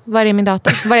bara, var är min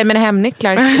dator? Var är mina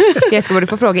hemnycklar? Jag ska bara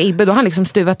få fråga Ibbe. Då har han liksom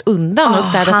stuvat undan och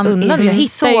städat undan. Jag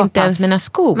hittar ju inte ens mina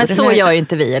skor. Men så gör ju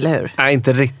inte vi, eller hur? Nej,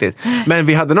 inte riktigt. Men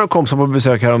vi hade några kompisar på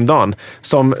besök häromdagen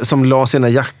som la sina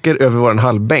jackor över våran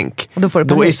hallbänk.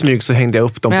 Då i smyg så hängde jag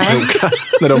upp dem på krokar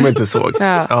när de inte såg.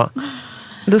 Ja.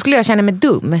 Då skulle jag känna mig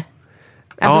dum.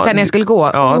 Alltså sen när jag skulle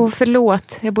gå.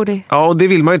 Förlåt. Jag borde... Ja, och det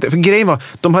vill man ju inte. För grejen var,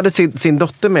 de hade sin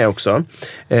dotter med också.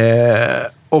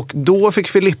 Och då fick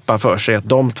Filippa för sig att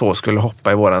de två skulle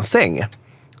hoppa i våran säng.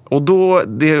 Och då,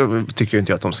 det tycker jag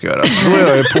inte att de ska göra. Då är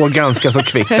jag ju på ganska så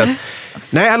kvickt att,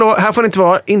 nej hallå, här får ni inte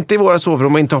vara. Inte i våra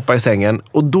sovrum och inte hoppa i sängen.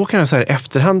 Och då kan jag säga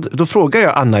efterhand, då frågar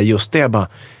jag Anna just det. Jag bara,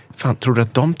 fan, tror du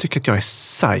att de tycker att jag är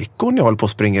psycho när jag håller på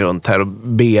att springa runt här och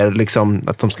ber liksom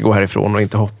att de ska gå härifrån och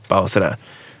inte hoppa och sådär.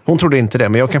 Hon trodde inte det,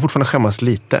 men jag kan fortfarande skämmas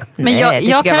lite. Men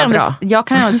jag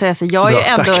kan ändå säga så, jag är ju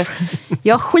ändå,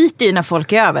 jag skiter ju när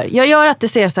folk är över. Jag gör att det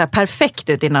ser så här perfekt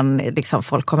ut innan liksom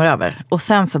folk kommer över. Och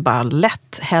sen så bara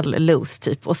let hell loose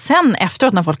typ. Och sen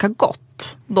efteråt när folk har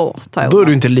gått, då tar jag Då är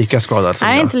du inte lika skadad som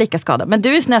Nej, jag. Inte lika skadad. Men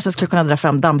du är snäll som skulle kunna dra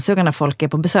fram dammsugaren när folk är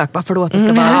på besök. Bara förlåt, det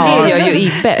ska vara... Det gör ju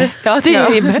Ibbe. Ja, det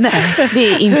gör Ibbe.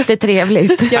 Det är inte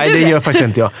trevligt. Nej, det gör faktiskt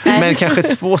inte jag. Men kanske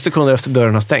 2 sekunder efter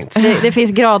dörren har stängts. Det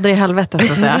finns grader i helvetet,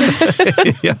 så att säga.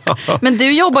 Ja. Men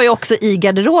du jobbar ju också i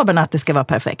garderoben att det ska vara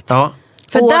perfekt. Ja.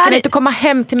 För där kan inte komma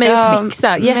hem till mig och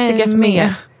fixa. Jessicas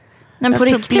med. Men på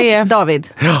riktigt, David.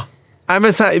 Ja. Nej,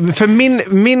 men så här, för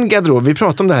min garderob, vi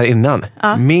pratade om det här innan.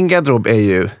 Min garderob är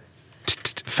ju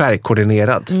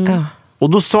färgkoordinerad. Och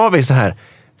då sa vi så här,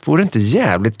 vore det inte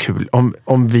jävligt kul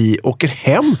om vi åker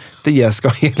hem till Jessica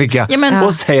och Angelica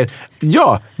och säger,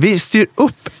 vi styr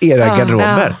upp era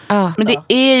garderober. Men det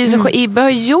är ju så Ibbe har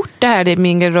gjort det här i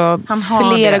min garderob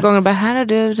flera gånger. Bara, här har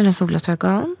du dina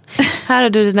solglasögon, här har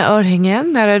du dina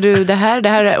örhängen, här har du det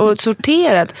här och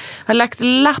sorterat. Har lagt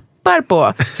lappar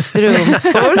på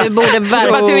strumpor. Du borde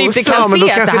verkligen att du inte kan se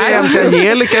det här. Då kanske det är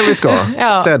Angelica vi ska.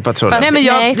 Städpatrullen.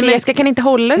 Nej, för Jessica kan inte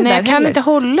hålla det där. Jag kan inte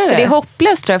hålla det. Så det är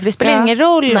hopplöst, tror jag. För det spelar ingen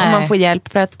roll om man får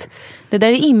hjälp. För att det där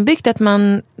är inbyggt att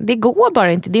det går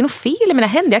bara inte. Det är nog fel i mina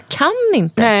händer. Jag kan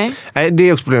inte. Nej, det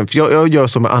är också problemet. För jag gör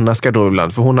så med Annas garderob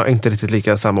ibland. För hon har inte riktigt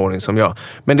lika samordning som jag.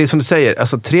 Men det är som du säger.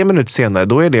 Alltså 3 minuter senare,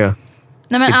 då är det...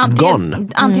 Nej, men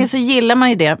antingen så gillar man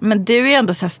ju det. Men du är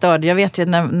ändå så här störd. Jag vet ju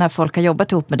när folk har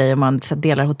jobbat ihop med dig och man så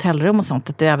delar hotellrum och sånt,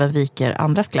 att du även viker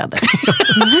andras kläder.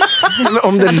 Men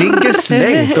om det ligger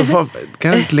slängt, då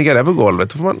kan det inte ligga där på golvet.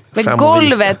 Då får man men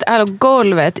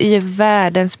golvet är ju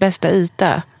världens bästa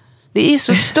yta. Det är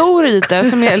så stor yta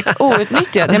som är helt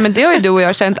outnyttjad. Ja, men det har ju du och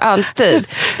jag känt alltid.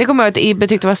 Det kommer jag att Ibbe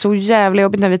tyckte var så jävla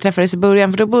jobbigt när vi träffades i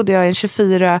början. För då bodde jag i en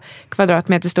 24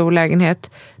 kvadratmeter stor lägenhet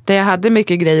där jag hade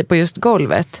mycket grejer på just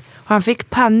golvet. Och han fick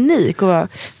panik och var,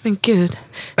 men gud,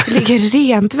 det ligger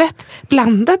rent vett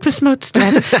blandat med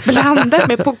smutstvätt, blandat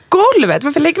med på golvet.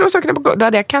 Varför lägger de sakerna på golvet? Då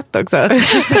hade jag katt också.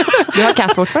 Du har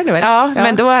katt fortfarande, vet?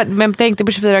 Ja, men tänkte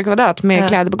på 24 kvadrat med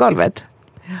kläder på golvet.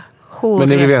 Men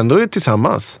ni blev ändå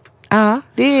tillsammans. Ja,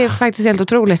 det är faktiskt helt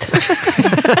otroligt.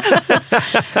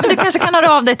 Men du kanske kan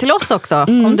höra av dig till oss också,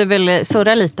 om du vill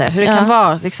surra lite. Hur det kan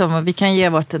vara, liksom, vi kan ge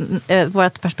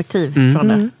vårt perspektiv från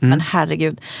det. Men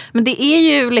herregud. Men det är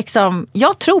ju liksom,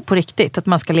 jag tror på riktigt att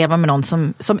man ska leva med någon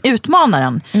som utmanar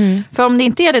en. För om det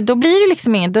inte är det, då blir det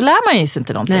liksom ingen, då lär man ju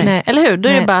inte någonting. Nej. Eller hur? Då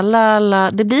är det bara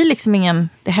la. Det blir liksom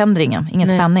det händer ingen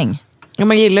spänning. Ja,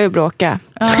 man gillar ju att bråka.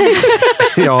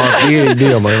 Ja, det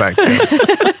gör man ju verkligen.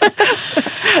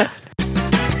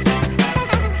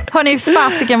 Hörrni,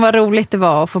 fasiken vad roligt det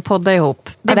var att få podda ihop.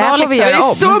 Det var liksom, vi göra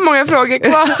om. Så många frågor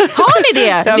kvar. Har ni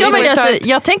det?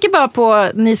 Jag tänker bara på,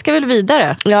 ni ska väl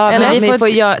vidare? Ja, eller vi får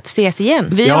ses igen.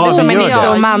 Vi har som en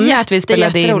så manna att vi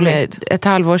spelade in ett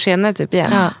halvår senare typ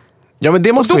igen. Ja. Ja, men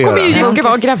det måste vi göra. Och då kommer ju Jessica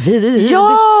vara gravid.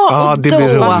 Ja, det blir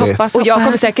roligt. Och jag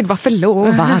kommer säkert vara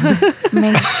förlovad.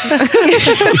 Men...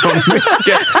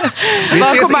 Vi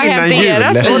ses innan jul.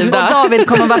 Och David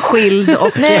kommer vara skild.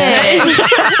 Och...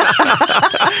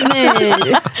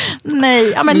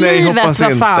 Nej. Ja, men livet,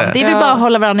 vad fan. Det är väl bara att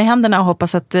hålla varandra i händerna och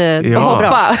hoppas att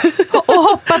och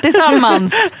hoppa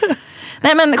tillsammans.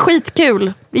 Nej, men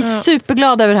skitkul. Vi är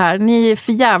superglada över det här. Ni är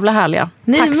för jävla härliga.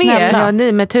 Tack snälla. Ja,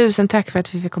 ni med 1000 tack för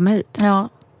att vi fick komma hit.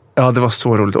 Ja, det var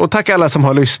så roligt. Och tack alla som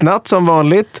har lyssnat som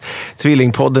vanligt.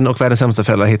 Tvillingpodden och Världens sämsta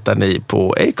föräldrar hittar ni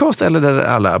på Acast eller där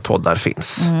alla poddar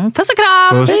finns. Puss och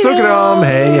kram! Puss och kram,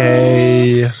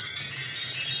 hej!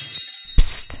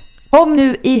 Psst. Kom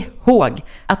nu ihåg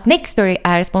att Nextory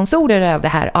är sponsorer av det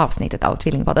här avsnittet av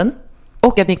Tvillingpodden.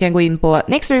 Och att ni kan gå in på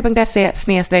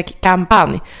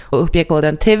nextory.se/kampanj och uppge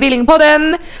koden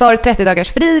Tvillingpodden för 30 dagars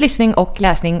fri lyssning och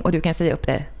läsning, och du kan säga upp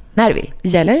det när du vill.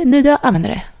 Gäller nya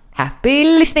användare. Happy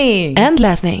listening and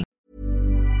läsning.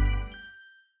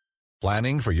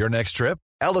 Planning for your next trip?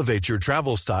 Elevate your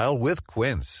travel style with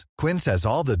Quince. Quince has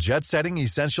all the jet-setting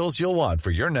essentials you'll want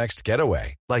for your next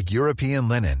getaway, like European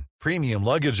linen, premium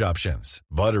luggage options,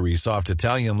 buttery soft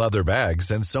Italian leather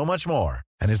bags, and so much more.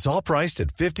 And it's all priced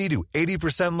at 50 to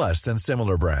 80% less than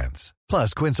similar brands.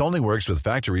 Plus, Quince only works with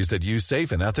factories that use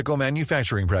safe and ethical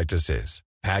manufacturing practices.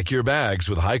 Pack your bags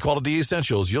with high-quality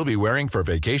essentials you'll be wearing for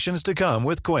vacations to come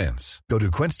with Quince. Go to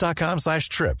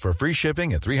quince.com/trip for free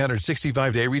shipping and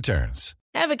 365-day returns.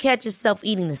 Ever catch yourself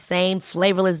eating the same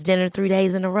flavorless dinner 3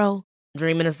 days in a row?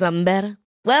 Dreaming of something better?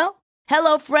 Well,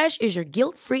 HelloFresh is your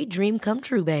guilt-free dream come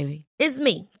true, baby. It's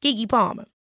me, Keke Palmer.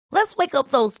 Let's wake up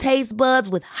those taste buds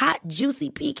with hot, juicy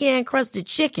pecan-crusted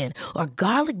chicken or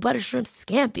garlic butter shrimp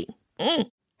scampi.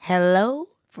 Hello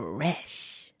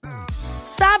Fresh.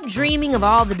 Stop dreaming of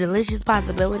all the delicious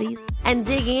possibilities and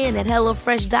dig in at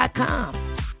HelloFresh.com.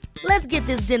 Let's get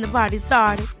this dinner party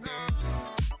started.